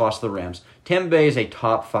know they just lost to the Rams. Tampa Bay is a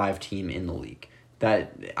top 5 team in the league.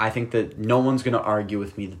 That I think that no one's going to argue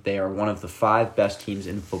with me that they are one of the 5 best teams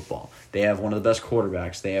in football. They have one of the best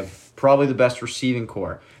quarterbacks. They have probably the best receiving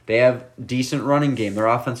core. They have decent running game. Their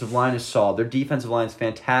offensive line is solid. Their defensive line is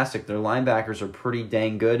fantastic. Their linebackers are pretty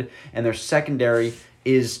dang good. And their secondary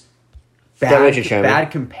is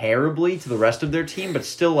bad comparably to the rest of their team, but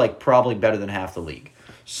still probably better than half the league.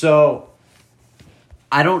 So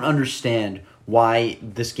I don't understand why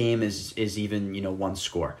this game is even one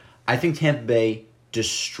score. I think Tampa Bay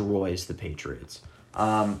destroys the Patriots.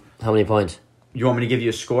 How many points? You want me to give you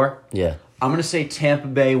a score? Yeah. I'm going to say Tampa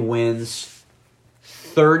Bay wins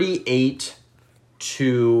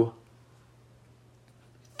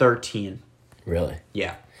 38-13. Really?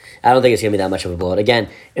 Yeah. I don't think it's going to be that much of a blowout. Again,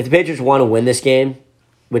 if the Patriots want to win this game,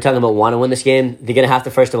 we're talking about want to win this game, they're going to have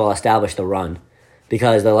to, first of all, establish the run.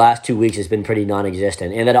 Because the last 2 weeks has been pretty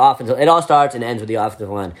non-existent. And that offensive, it all starts and ends with the offensive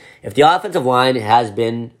line. If the offensive line has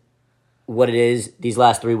been what it is these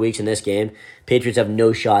last 3 weeks in this game, Patriots have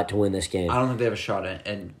no shot to win this game. I don't think they have a shot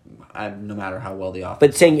and no matter how well the offense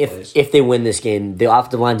But saying plays. if they win this game, the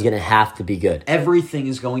offensive line is going to have to be good. Everything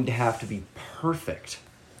is going to have to be perfect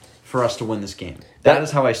for us to win this game. That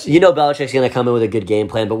is how I see it. Belichick's going to come in with a good game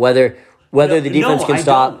plan, but whether the defense can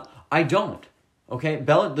stop... I don't. Okay,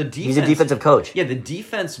 the defense. He's a defensive coach. Yeah, the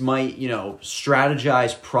defense might,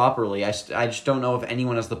 strategize properly. I just don't know if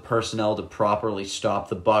anyone has the personnel to properly stop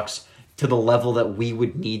the Bucs to the level that we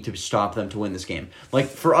would need to stop them to win this game.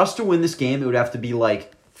 For us to win this game, it would have to be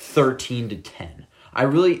 13-10. I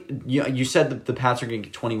really, you said that the Pats are going to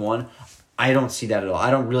get 21. I don't see that at all.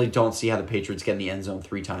 I don't see how the Patriots get in the end zone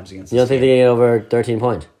 3 times against. You don't think they're going to get over 13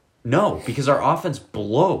 points? No, because our offense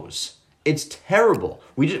blows. It's terrible.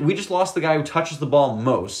 We just lost the guy who touches the ball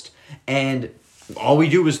most, and all we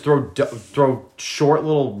do is throw short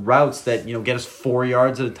little routes that get us 4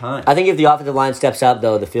 yards at a time. I think if the offensive line steps up,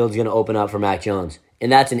 though, the field's going to open up for Mac Jones,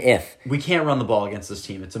 and that's an if. We can't run the ball against this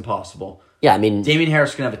team. It's impossible. Yeah, I mean, Damian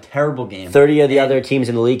Harris can have a terrible game. 30 of the other teams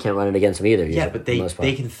in the league can't run it against them either. Yeah, but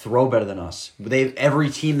they can throw better than us. Every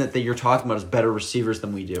team that you're talking about has better receivers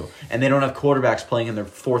than we do, and they don't have quarterbacks playing in their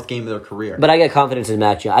 4th game of their career. But I got confidence in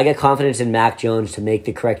Mac Jones. I got confidence in Mac Jones to make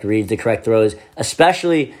the correct reads, the correct throws,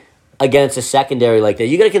 especially against a secondary like that.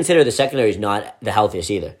 You got to consider the secondary is not the healthiest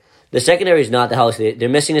either. The secondary is not the healthiest. They're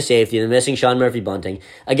missing a safety. They're missing Sean Murphy-Bunting.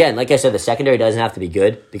 Again, like I said, the secondary doesn't have to be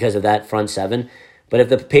good because of that front 7. But if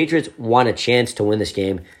the Patriots want a chance to win this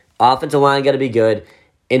game, offensive line got to be good,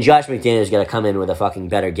 and Josh McDaniels got to come in with a fucking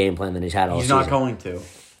better game plan than he's had all season. He's not going to.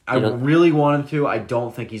 I really want him to. I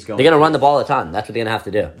don't think he's going to. They're going to run the ball a ton. That's what they're going to have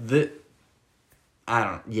to do.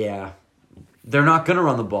 They're not going to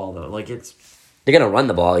run the ball, though. They're going to run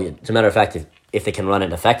the ball. As a matter of fact, if they can run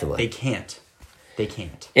it effectively. They can't.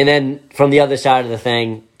 And then from the other side of the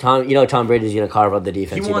thing, Tom Brady's going to carve up the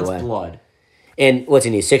defense either way. He wants blood. And what's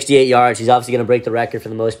he need? 68 yards. He's obviously going to break the record for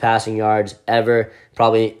the most passing yards ever.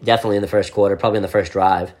 Definitely in the first quarter. Probably in the first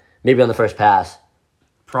drive. Maybe on the first pass.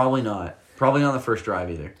 Probably not. Probably not on the first drive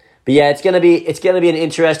either. But yeah, it's gonna be an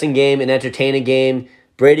interesting game, an entertaining game.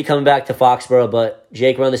 Brady coming back to Foxborough, but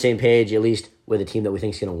Jake, we're on the same page, at least with a team that we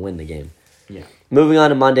think is going to win the game. Yeah. Moving on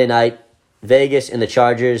to Monday night, Vegas and the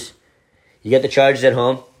Chargers. You got the Chargers at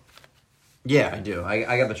home? Yeah, I do.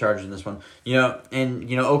 I got the Chargers in this one.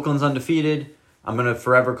 Oakland's undefeated. I'm going to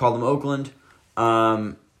forever call them Oakland.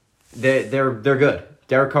 They're good.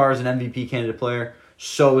 Derek Carr is an MVP candidate player.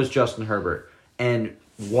 So is Justin Herbert. And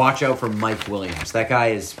watch out for Mike Williams. That guy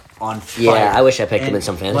is on fire. Yeah, I wish I picked him in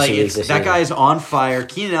some fantasy leagues this year. That guy is on fire.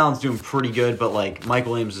 Keenan Allen's doing pretty good, but Mike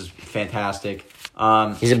Williams is fantastic.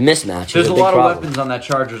 He's a mismatch. There's He's a big lot problem. of weapons on that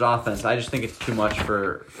Chargers offense. I just think it's too much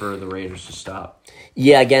for the Raiders to stop.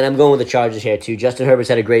 Yeah, again, I'm going with the Chargers here too. Justin Herbert's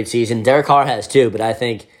had a great season. Derek Carr has too, but I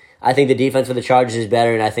think the defense for the Chargers is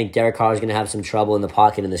better, and I think Derek Carr is going to have some trouble in the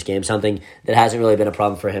pocket in this game, something that hasn't really been a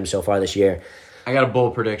problem for him so far this year. I got a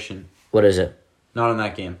bold prediction. What is it? Not on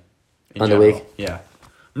that game. On the week? Yeah. I'm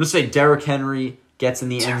going to say Derrick Henry gets in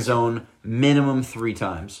the end zone minimum 3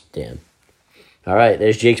 times. Damn. All right,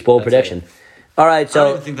 there's Jake's bold That's prediction. it. All right, I don't so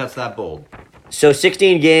even think that's that bold.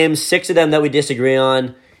 16 games, 6 of them that we disagree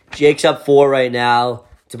on. Jake's up 4 right now.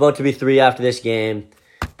 It's about to be 3 after this game,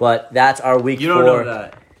 but that's our week 4. You don't know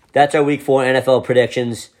that. That's our week 4 NFL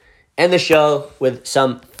predictions. End the show with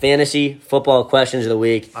some fantasy football questions of the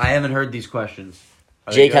week. I haven't heard these questions.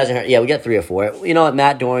 Are they Jake good? hasn't heard. Yeah, we got 3 or 4. You know what,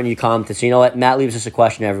 Matt Doran, you commented. So you know what, Matt leaves us a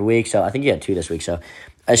question every week. So I think you had 2 this week. So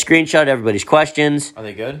I screenshot everybody's questions. Are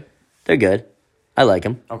they good? They're good. I like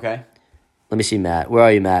them. Okay. Let me see, Matt. Where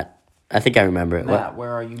are you, Matt? I think I remember it. Matt,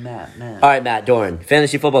 where are you, Matt? All right, Matt Doran.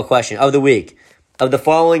 Fantasy football question of the week. Of the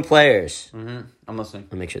following players. Mm-hmm. I'm listening.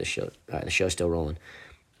 Let me make sure the show's still rolling.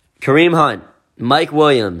 Kareem Hunt, Mike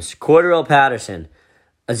Williams, Cordero Patterson,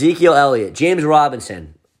 Ezekiel Elliott, James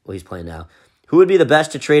Robinson. Well, he's playing now. Who would be the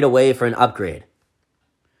best to trade away for an upgrade?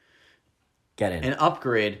 Get in. An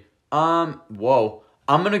upgrade. Whoa.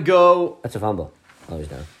 I'm gonna go. That's a fumble. Oh, he's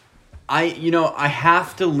down. I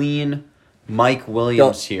have to lean Mike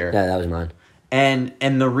Williams here. Yeah, that was mine.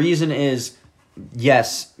 And the reason is,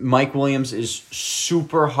 yes, Mike Williams is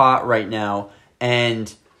super hot right now,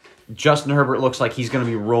 and Justin Herbert looks like he's going to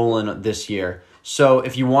be rolling this year. So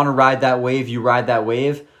if you want to ride that wave, you ride that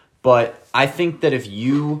wave. But I think that if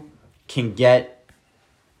you can get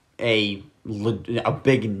a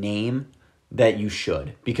big name, that you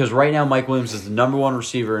should. Because right now Mike Williams is the number 1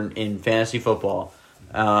 receiver in fantasy football.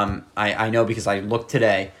 I know because I looked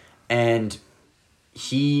today, and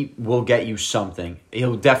he will get you something.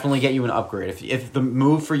 He'll definitely get you an upgrade. If the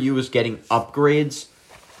move for you is getting upgrades,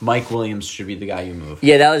 Mike Williams should be the guy you move.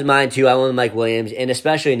 Yeah, that was mine too. I went with Mike Williams, and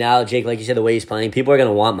especially now, Jake, like you said, the way he's playing, people are going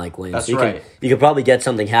to want Mike Williams. That's right. You could probably get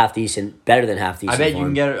something half decent, better than half decent. I bet for you can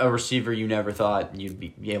him. get a receiver you never thought you'd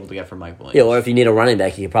be able to get from Mike Williams. Yeah, or if you need a running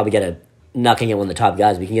back, you could probably get not going to get one of the top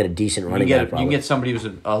guys, but you can get a decent running back. You Probably. can get somebody who's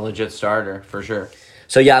a legit starter for sure.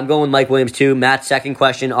 So yeah, I'm going with Mike Williams too. Matt's second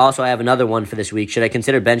question. Also, I have another one for this week. Should I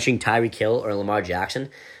consider benching Tyreek Hill or Lamar Jackson?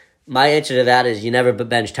 My answer to that is you never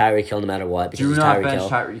bench Tyreek Hill no matter what. Because Do it's not Tyreek bench Hill.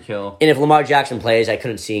 Tyreek Hill. And if Lamar Jackson plays, I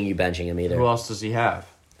couldn't see you benching him either. Who else does he have?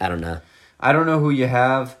 I don't know. I don't know who you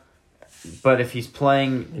have, but if he's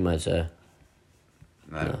playing, You might say.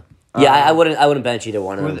 no. Yeah, I wouldn't bench either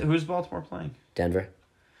one of them. Who's Baltimore playing? Denver.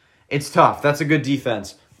 It's tough. That's a good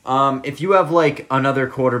defense. If you have like another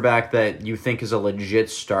quarterback that you think is a legit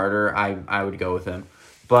starter, I would go with him.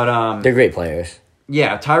 But They're great players.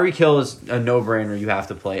 yeah, Tyreek Hill is a no-brainer. You have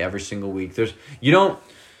to play every single week. Here's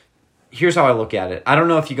how I look at it. I don't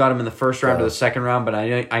know if you got him in the first round or the second round, but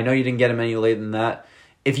I know you didn't get him any later than that.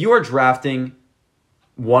 If you are drafting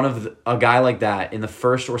a guy like that in the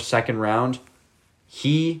first or second round,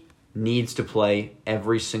 he needs to play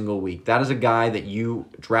every single week. That is a guy that you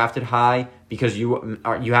drafted high because you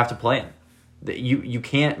have to play him. You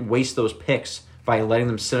can't waste those picks by letting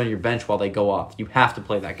them sit on your bench while they go off. You have to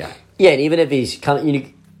play that guy. Yeah, and even if he's going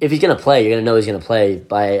to play, you're going to know he's going to play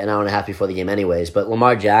by an hour and a half before the game anyways. But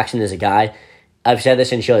Lamar Jackson is a guy, I've said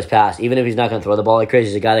this in shows past, even if he's not going to throw the ball like crazy,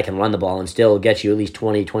 he's a guy that can run the ball and still get you at least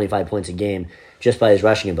 20, 25 points a game just by his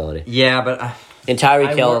rushing ability. Yeah, but And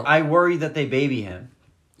Tyreek Hill, I worry that they baby him.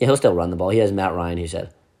 yeah, he'll still run the ball. He has Matt Ryan, he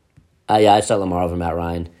said. Yeah, I'd start Lamar over Matt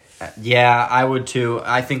Ryan. Yeah, I would too.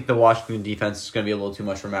 I think the Washington defense is going to be a little too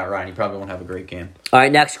much for Matt Ryan. He probably won't have a great game. All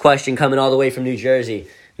right, next question coming all the way from New Jersey.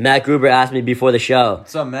 Matt Gruber asked me before the show,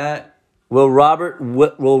 What's up, Matt? will Robert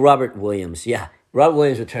Williams, Robert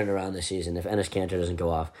Williams would turn it around this season if Enes Kanter doesn't go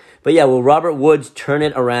off. But yeah, will Robert Woods turn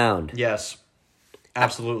it around? Yes,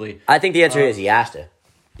 absolutely. I think the answer is he has to.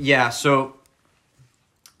 Yeah, so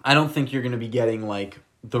I don't think you're going to be getting like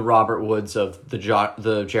the Robert Woods of the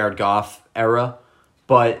Jared Goff era,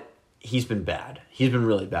 but he's been bad. He's been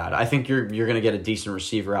really bad. I think you're going to get a decent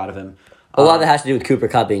receiver out of him. A lot of that has to do with Cooper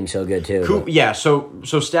Kupp being so good too. Yeah, so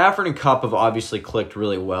Stafford and Kupp have obviously clicked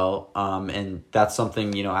really well, and that's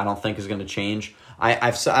something I don't think is going to change.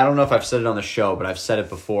 I don't know if I've said it on the show, but I've said it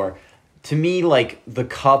before. To me, like the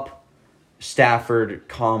Kupp Stafford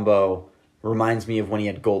combo reminds me of when he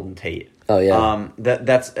had Golden Tate. Oh yeah.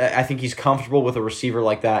 I think he's comfortable with a receiver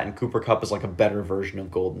like that, and Cooper Kupp is like a better version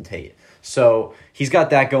of Golden Tate. So he's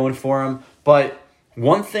got that going for him. But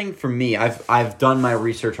one thing for me, I've done my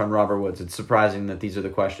research on Robert Woods. It's surprising that these are the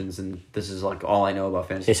questions, and this is like all I know about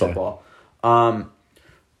fantasy Yes, sir. football.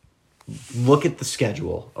 look at the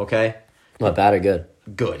schedule, okay? Not bad or good?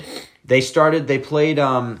 Good. They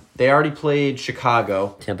already played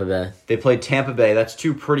Chicago. Tampa Bay. They played Tampa Bay. That's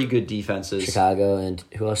two pretty good defenses. Chicago, and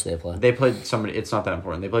who else did they play? They played somebody. It's not that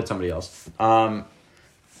important. They played somebody else.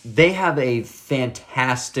 They have a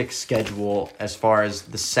fantastic schedule as far as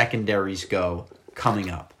the secondaries go coming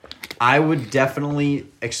up. I would definitely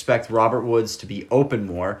expect Robert Woods to be open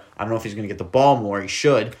more. I don't know if he's going to get the ball more. He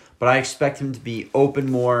should. But I expect him to be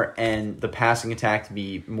open more and the passing attack to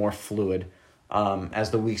be more fluid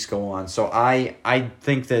as the weeks go on. So I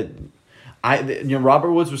think that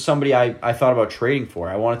Robert Woods was somebody I thought about trading for.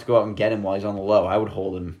 I wanted to go out and get him while he's on the low. I would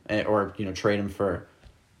hold him or trade him for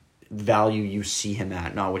value you see him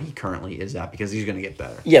at, not what he currently is at, because he's going to get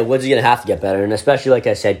better. Yeah, Woods is going to have to get better, and especially, like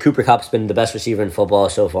I said, Cooper Kupp's been the best receiver in football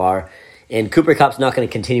so far, and Cooper Kupp's not going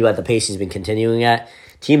to continue at the pace he's been continuing at.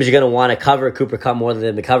 Teams are going to want to cover Cooper Kupp more than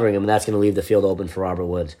they've been covering him, and that's going to leave the field open for Robert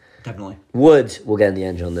Woods. Definitely. Woods will get in the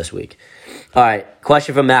end zone this week. All right,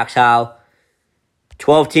 question from Max Howe.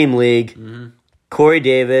 12-team league. Mm-hmm. Corey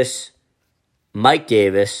Davis, Mike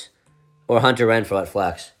Davis, or Hunter Renfrow at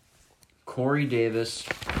flex? Corey Davis,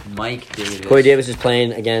 Mike Davis. Corey Davis is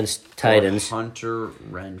playing against Titans. Hunter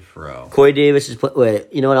Renfrow. Corey Davis is wait,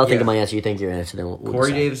 you know what? I'll think of my answer. You think your answer. Then we'll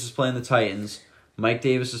Corey decide. Davis is playing the Titans. Mike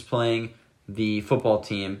Davis is playing the football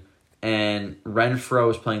team. And Renfrow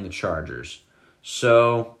is playing the Chargers.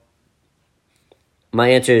 So...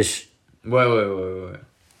 my answer is... Wait.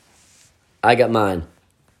 I got mine.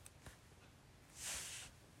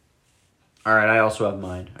 All right, I also have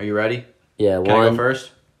mine. Are you ready? Yeah, Can I go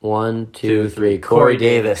first? 1, 2, 3. Corey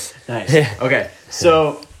Davis. Nice. Okay,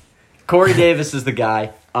 so Corey Davis is the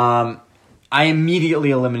guy. I immediately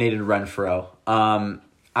eliminated Renfrow.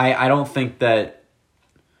 I don't think that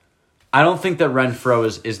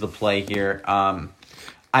Renfrow is the play here.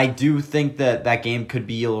 I do think that game could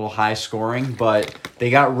be a little high scoring, but they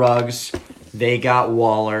got Ruggs, they got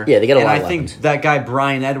Waller. Yeah, they got a lot of of weapons. think that guy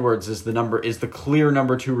Bryan Edwards is the clear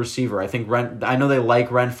number 2 receiver. I know they like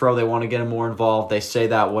Renfrow, they want to get him more involved. They say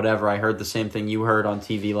that, whatever. I heard the same thing you heard on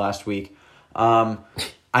TV last week. I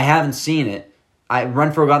haven't seen it.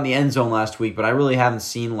 Renfrow got in the end zone last week, but I really haven't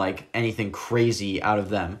seen like anything crazy out of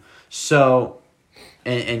them. So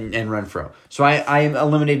and Renfrow. So I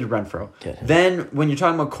eliminated Renfrow. Okay. Then when you're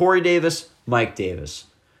talking about Corey Davis, Mike Davis,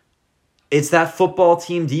 it's that football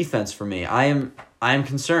team defense for me. I am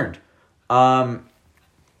concerned. I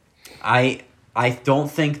don't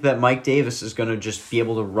think that Mike Davis is going to just be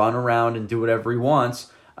able to run around and do whatever he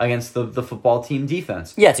wants against the football team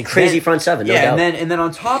defense. Yeah, it's a crazy front seven. No doubt. and then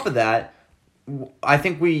on top of that, I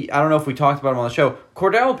don't know if we talked about him on the show.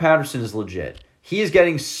 Cordell Patterson is legit. He is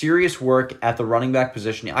getting serious work at the running back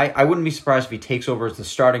position. I wouldn't be surprised if he takes over as the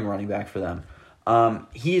starting running back for them.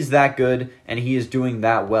 He is that good, and he is doing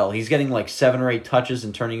that well. He's getting like 7 or 8 touches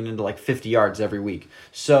and turning it into like 50 yards every week.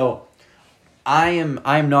 So I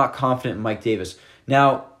am not confident in Mike Davis.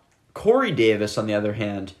 Now, Corey Davis, on the other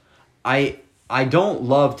hand, I don't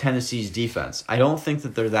love Tennessee's defense. I don't think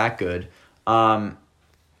that they're that good. I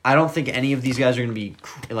don't think any of these guys are going to be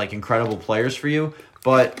like incredible players for you,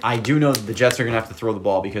 but I do know that the Jets are going to have to throw the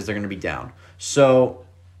ball because they're going to be down. So,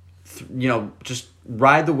 just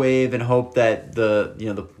ride the wave and hope that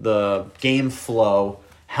the game flow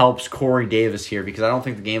helps Corey Davis here, because I don't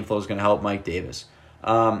think the game flow is going to help Mike Davis.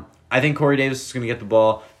 I think Corey Davis is going to get the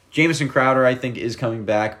ball. Jamison Crowder, I think, is coming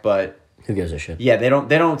back, but who gives a shit? Yeah, they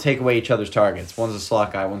don't take away each other's targets. One's a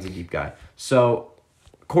slot guy, one's a deep guy. So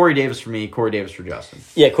Corey Davis for me, Corey Davis for Justin.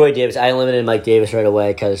 Yeah, Corey Davis. I eliminated Mike Davis right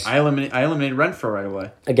away because I eliminated Renfrow right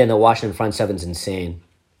away. Again, the Washington front seven's insane,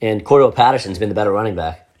 and Cordell Patterson's been the better running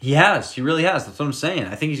back. He really has. That's what I'm saying.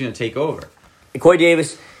 I think he's going to take over. Corey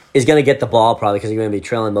Davis is going to get the ball probably because he's going to be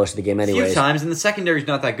trailing most of the game A anyways. few times, and the secondary's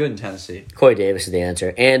not that good in Tennessee. Corey Davis is the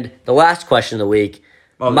answer. And the last question of the week.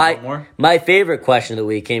 Oh, my favorite question of the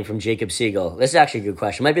week came from Jacob Siegel. This is actually a good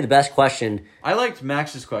question. Might be the best question. I liked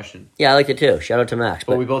Max's question. Yeah, I liked it too. Shout out to Max.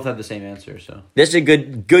 But we both had the same answer, so. This is a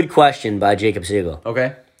good question by Jacob Siegel.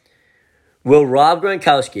 Okay. Will Rob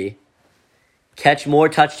Gronkowski catch more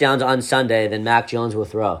touchdowns on Sunday than Mac Jones will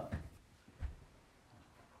throw?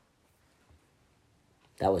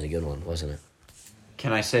 That was a good one, wasn't it?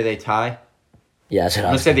 Can I say they tie? Yeah, that's what I'm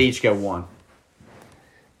going to say they each get 1.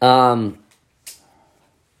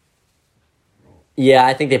 Yeah,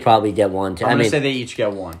 I think they probably get 1 too. I'm going to say they each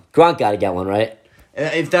get 1. Gronk got to get 1, right?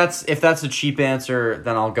 If that's a cheap answer,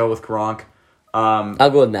 then I'll go with Gronk. I'll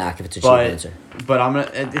go with Mac if it's a cheap answer.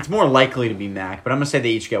 But it's more likely to be Mac. But I'm going to say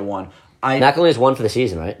they each get 1. Mac only has 1 for the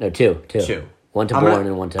season, right? No, 2. 2. 1 to Bourne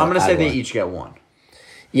and 1 to I'm going to say they Aguilar. each get 1.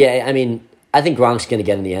 Yeah, I mean, I think Gronk's going to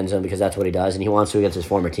get in the end zone because that's what he does, and he wants to against his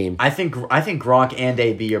former team. I think Gronk and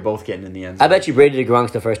AB are both getting in the end zone. I bet you Brady to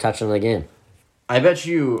Gronk's the first touchdown of the game. I bet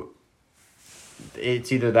you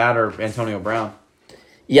it's either that or Antonio Brown.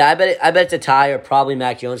 Yeah, I bet it's a tie or probably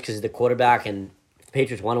Mac Jones because he's the quarterback, and if the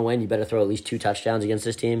Patriots want to win, you better throw at least 2 touchdowns against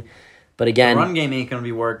this team. But again, The run game ain't going to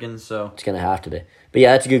be working, so. it's going to have to be. But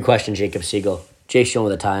yeah, that's a good question, Jacob Siegel. Jake's going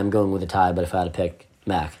with a tie. I'm going with a tie, but if I had to pick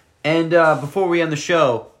Mac. And before we end the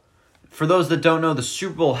show, for those that don't know, the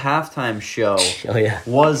Super Bowl halftime show Oh, yeah.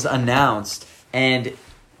 was announced. And,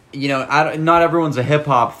 not everyone's a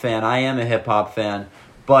hip-hop fan. I am a hip-hop fan.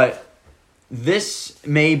 But this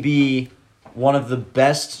may be one of the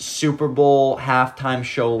best Super Bowl halftime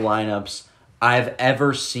show lineups I've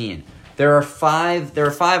ever seen. There are five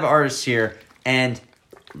artists here, and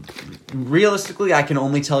realistically, I can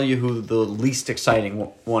only tell you who the least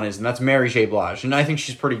exciting one is, and that's Mary J. Blige, and I think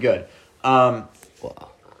she's pretty good. Wow.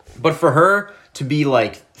 But for her to be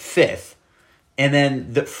like 5th, and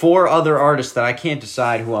then the 4 other artists that I can't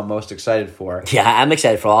decide who I'm most excited for. Yeah, I'm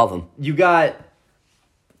excited for all of them. You got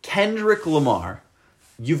Kendrick Lamar.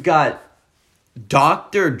 You've got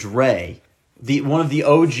Dr. Dre, one of the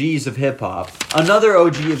OGs of hip-hop. Another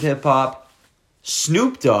OG of hip-hop,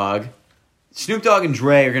 Snoop Dogg. Snoop Dogg and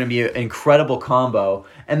Dre are going to be an incredible combo.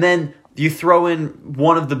 And then you throw in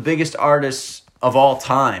one of the biggest artists of all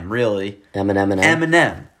time, really.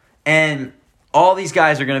 Eminem. And all these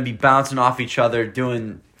guys are going to be bouncing off each other,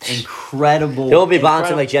 doing incredible... They'll be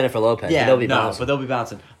bouncing like Jennifer Lopez. Yeah, but they'll be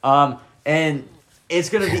bouncing. And it's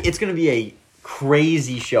gonna be a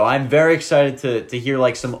crazy show. I'm very excited to hear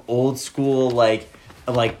like some old school like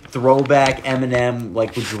throwback Eminem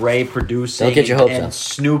like with Dre producing. Don't get your hopes and up.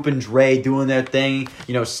 Snoop and Dre doing their thing.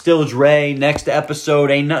 Still Dre. Next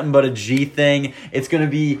episode ain't nothing but a G thing. It's gonna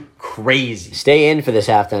be crazy. Stay in for this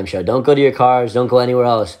halftime show. Don't go to your cars. Don't go anywhere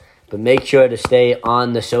else. But make sure to stay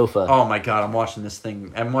on the sofa. Oh my god, I'm watching this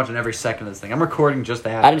thing. I'm watching every second of this thing. I'm recording just the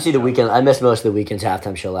halftime. I didn't see the show. weekend. I missed most of the weekend's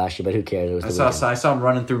halftime show last year, but who cares? It was the weekend. I saw him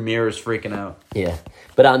running through mirrors, freaking out. Yeah,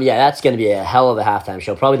 but yeah, that's gonna be a hell of a halftime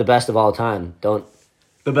show. Probably the best of all time.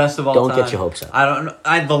 The best of all time. Don't get your hopes up. I don't know.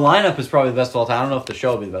 The lineup is probably the best of all time. I don't know if the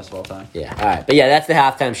show will be the best of all time. Yeah, all right, but yeah, that's the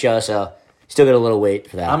halftime show. So still got a little wait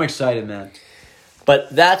for that. I'm excited, man.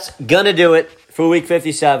 But that's gonna do it for Week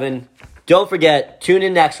 57. Don't forget, tune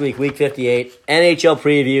in next week, Week 58, NHL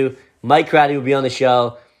preview. Mike Crowdy will be on the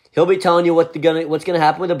show. He'll be telling you what's gonna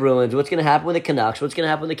happen with the Bruins, what's gonna happen with the Canucks, what's gonna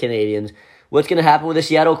happen with the Canadiens, what's gonna happen with the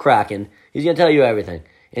Seattle Kraken. He's gonna tell you everything.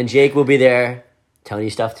 And Jake will be there telling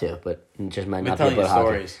you stuff too, but it just might not be about hockey.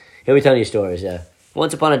 Stories. He'll be telling you stories, yeah.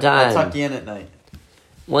 Once upon a time. I'll tuck you in at night.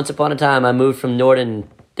 Once upon a time, I moved from Norton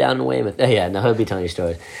down to Weymouth. Yeah, no, he'll be telling you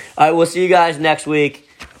stories. All right, we'll see you guys next week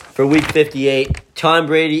for Week 58. Tom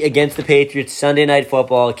Brady against the Patriots, Sunday Night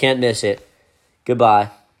Football. Can't miss it.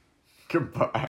 Goodbye. Goodbye.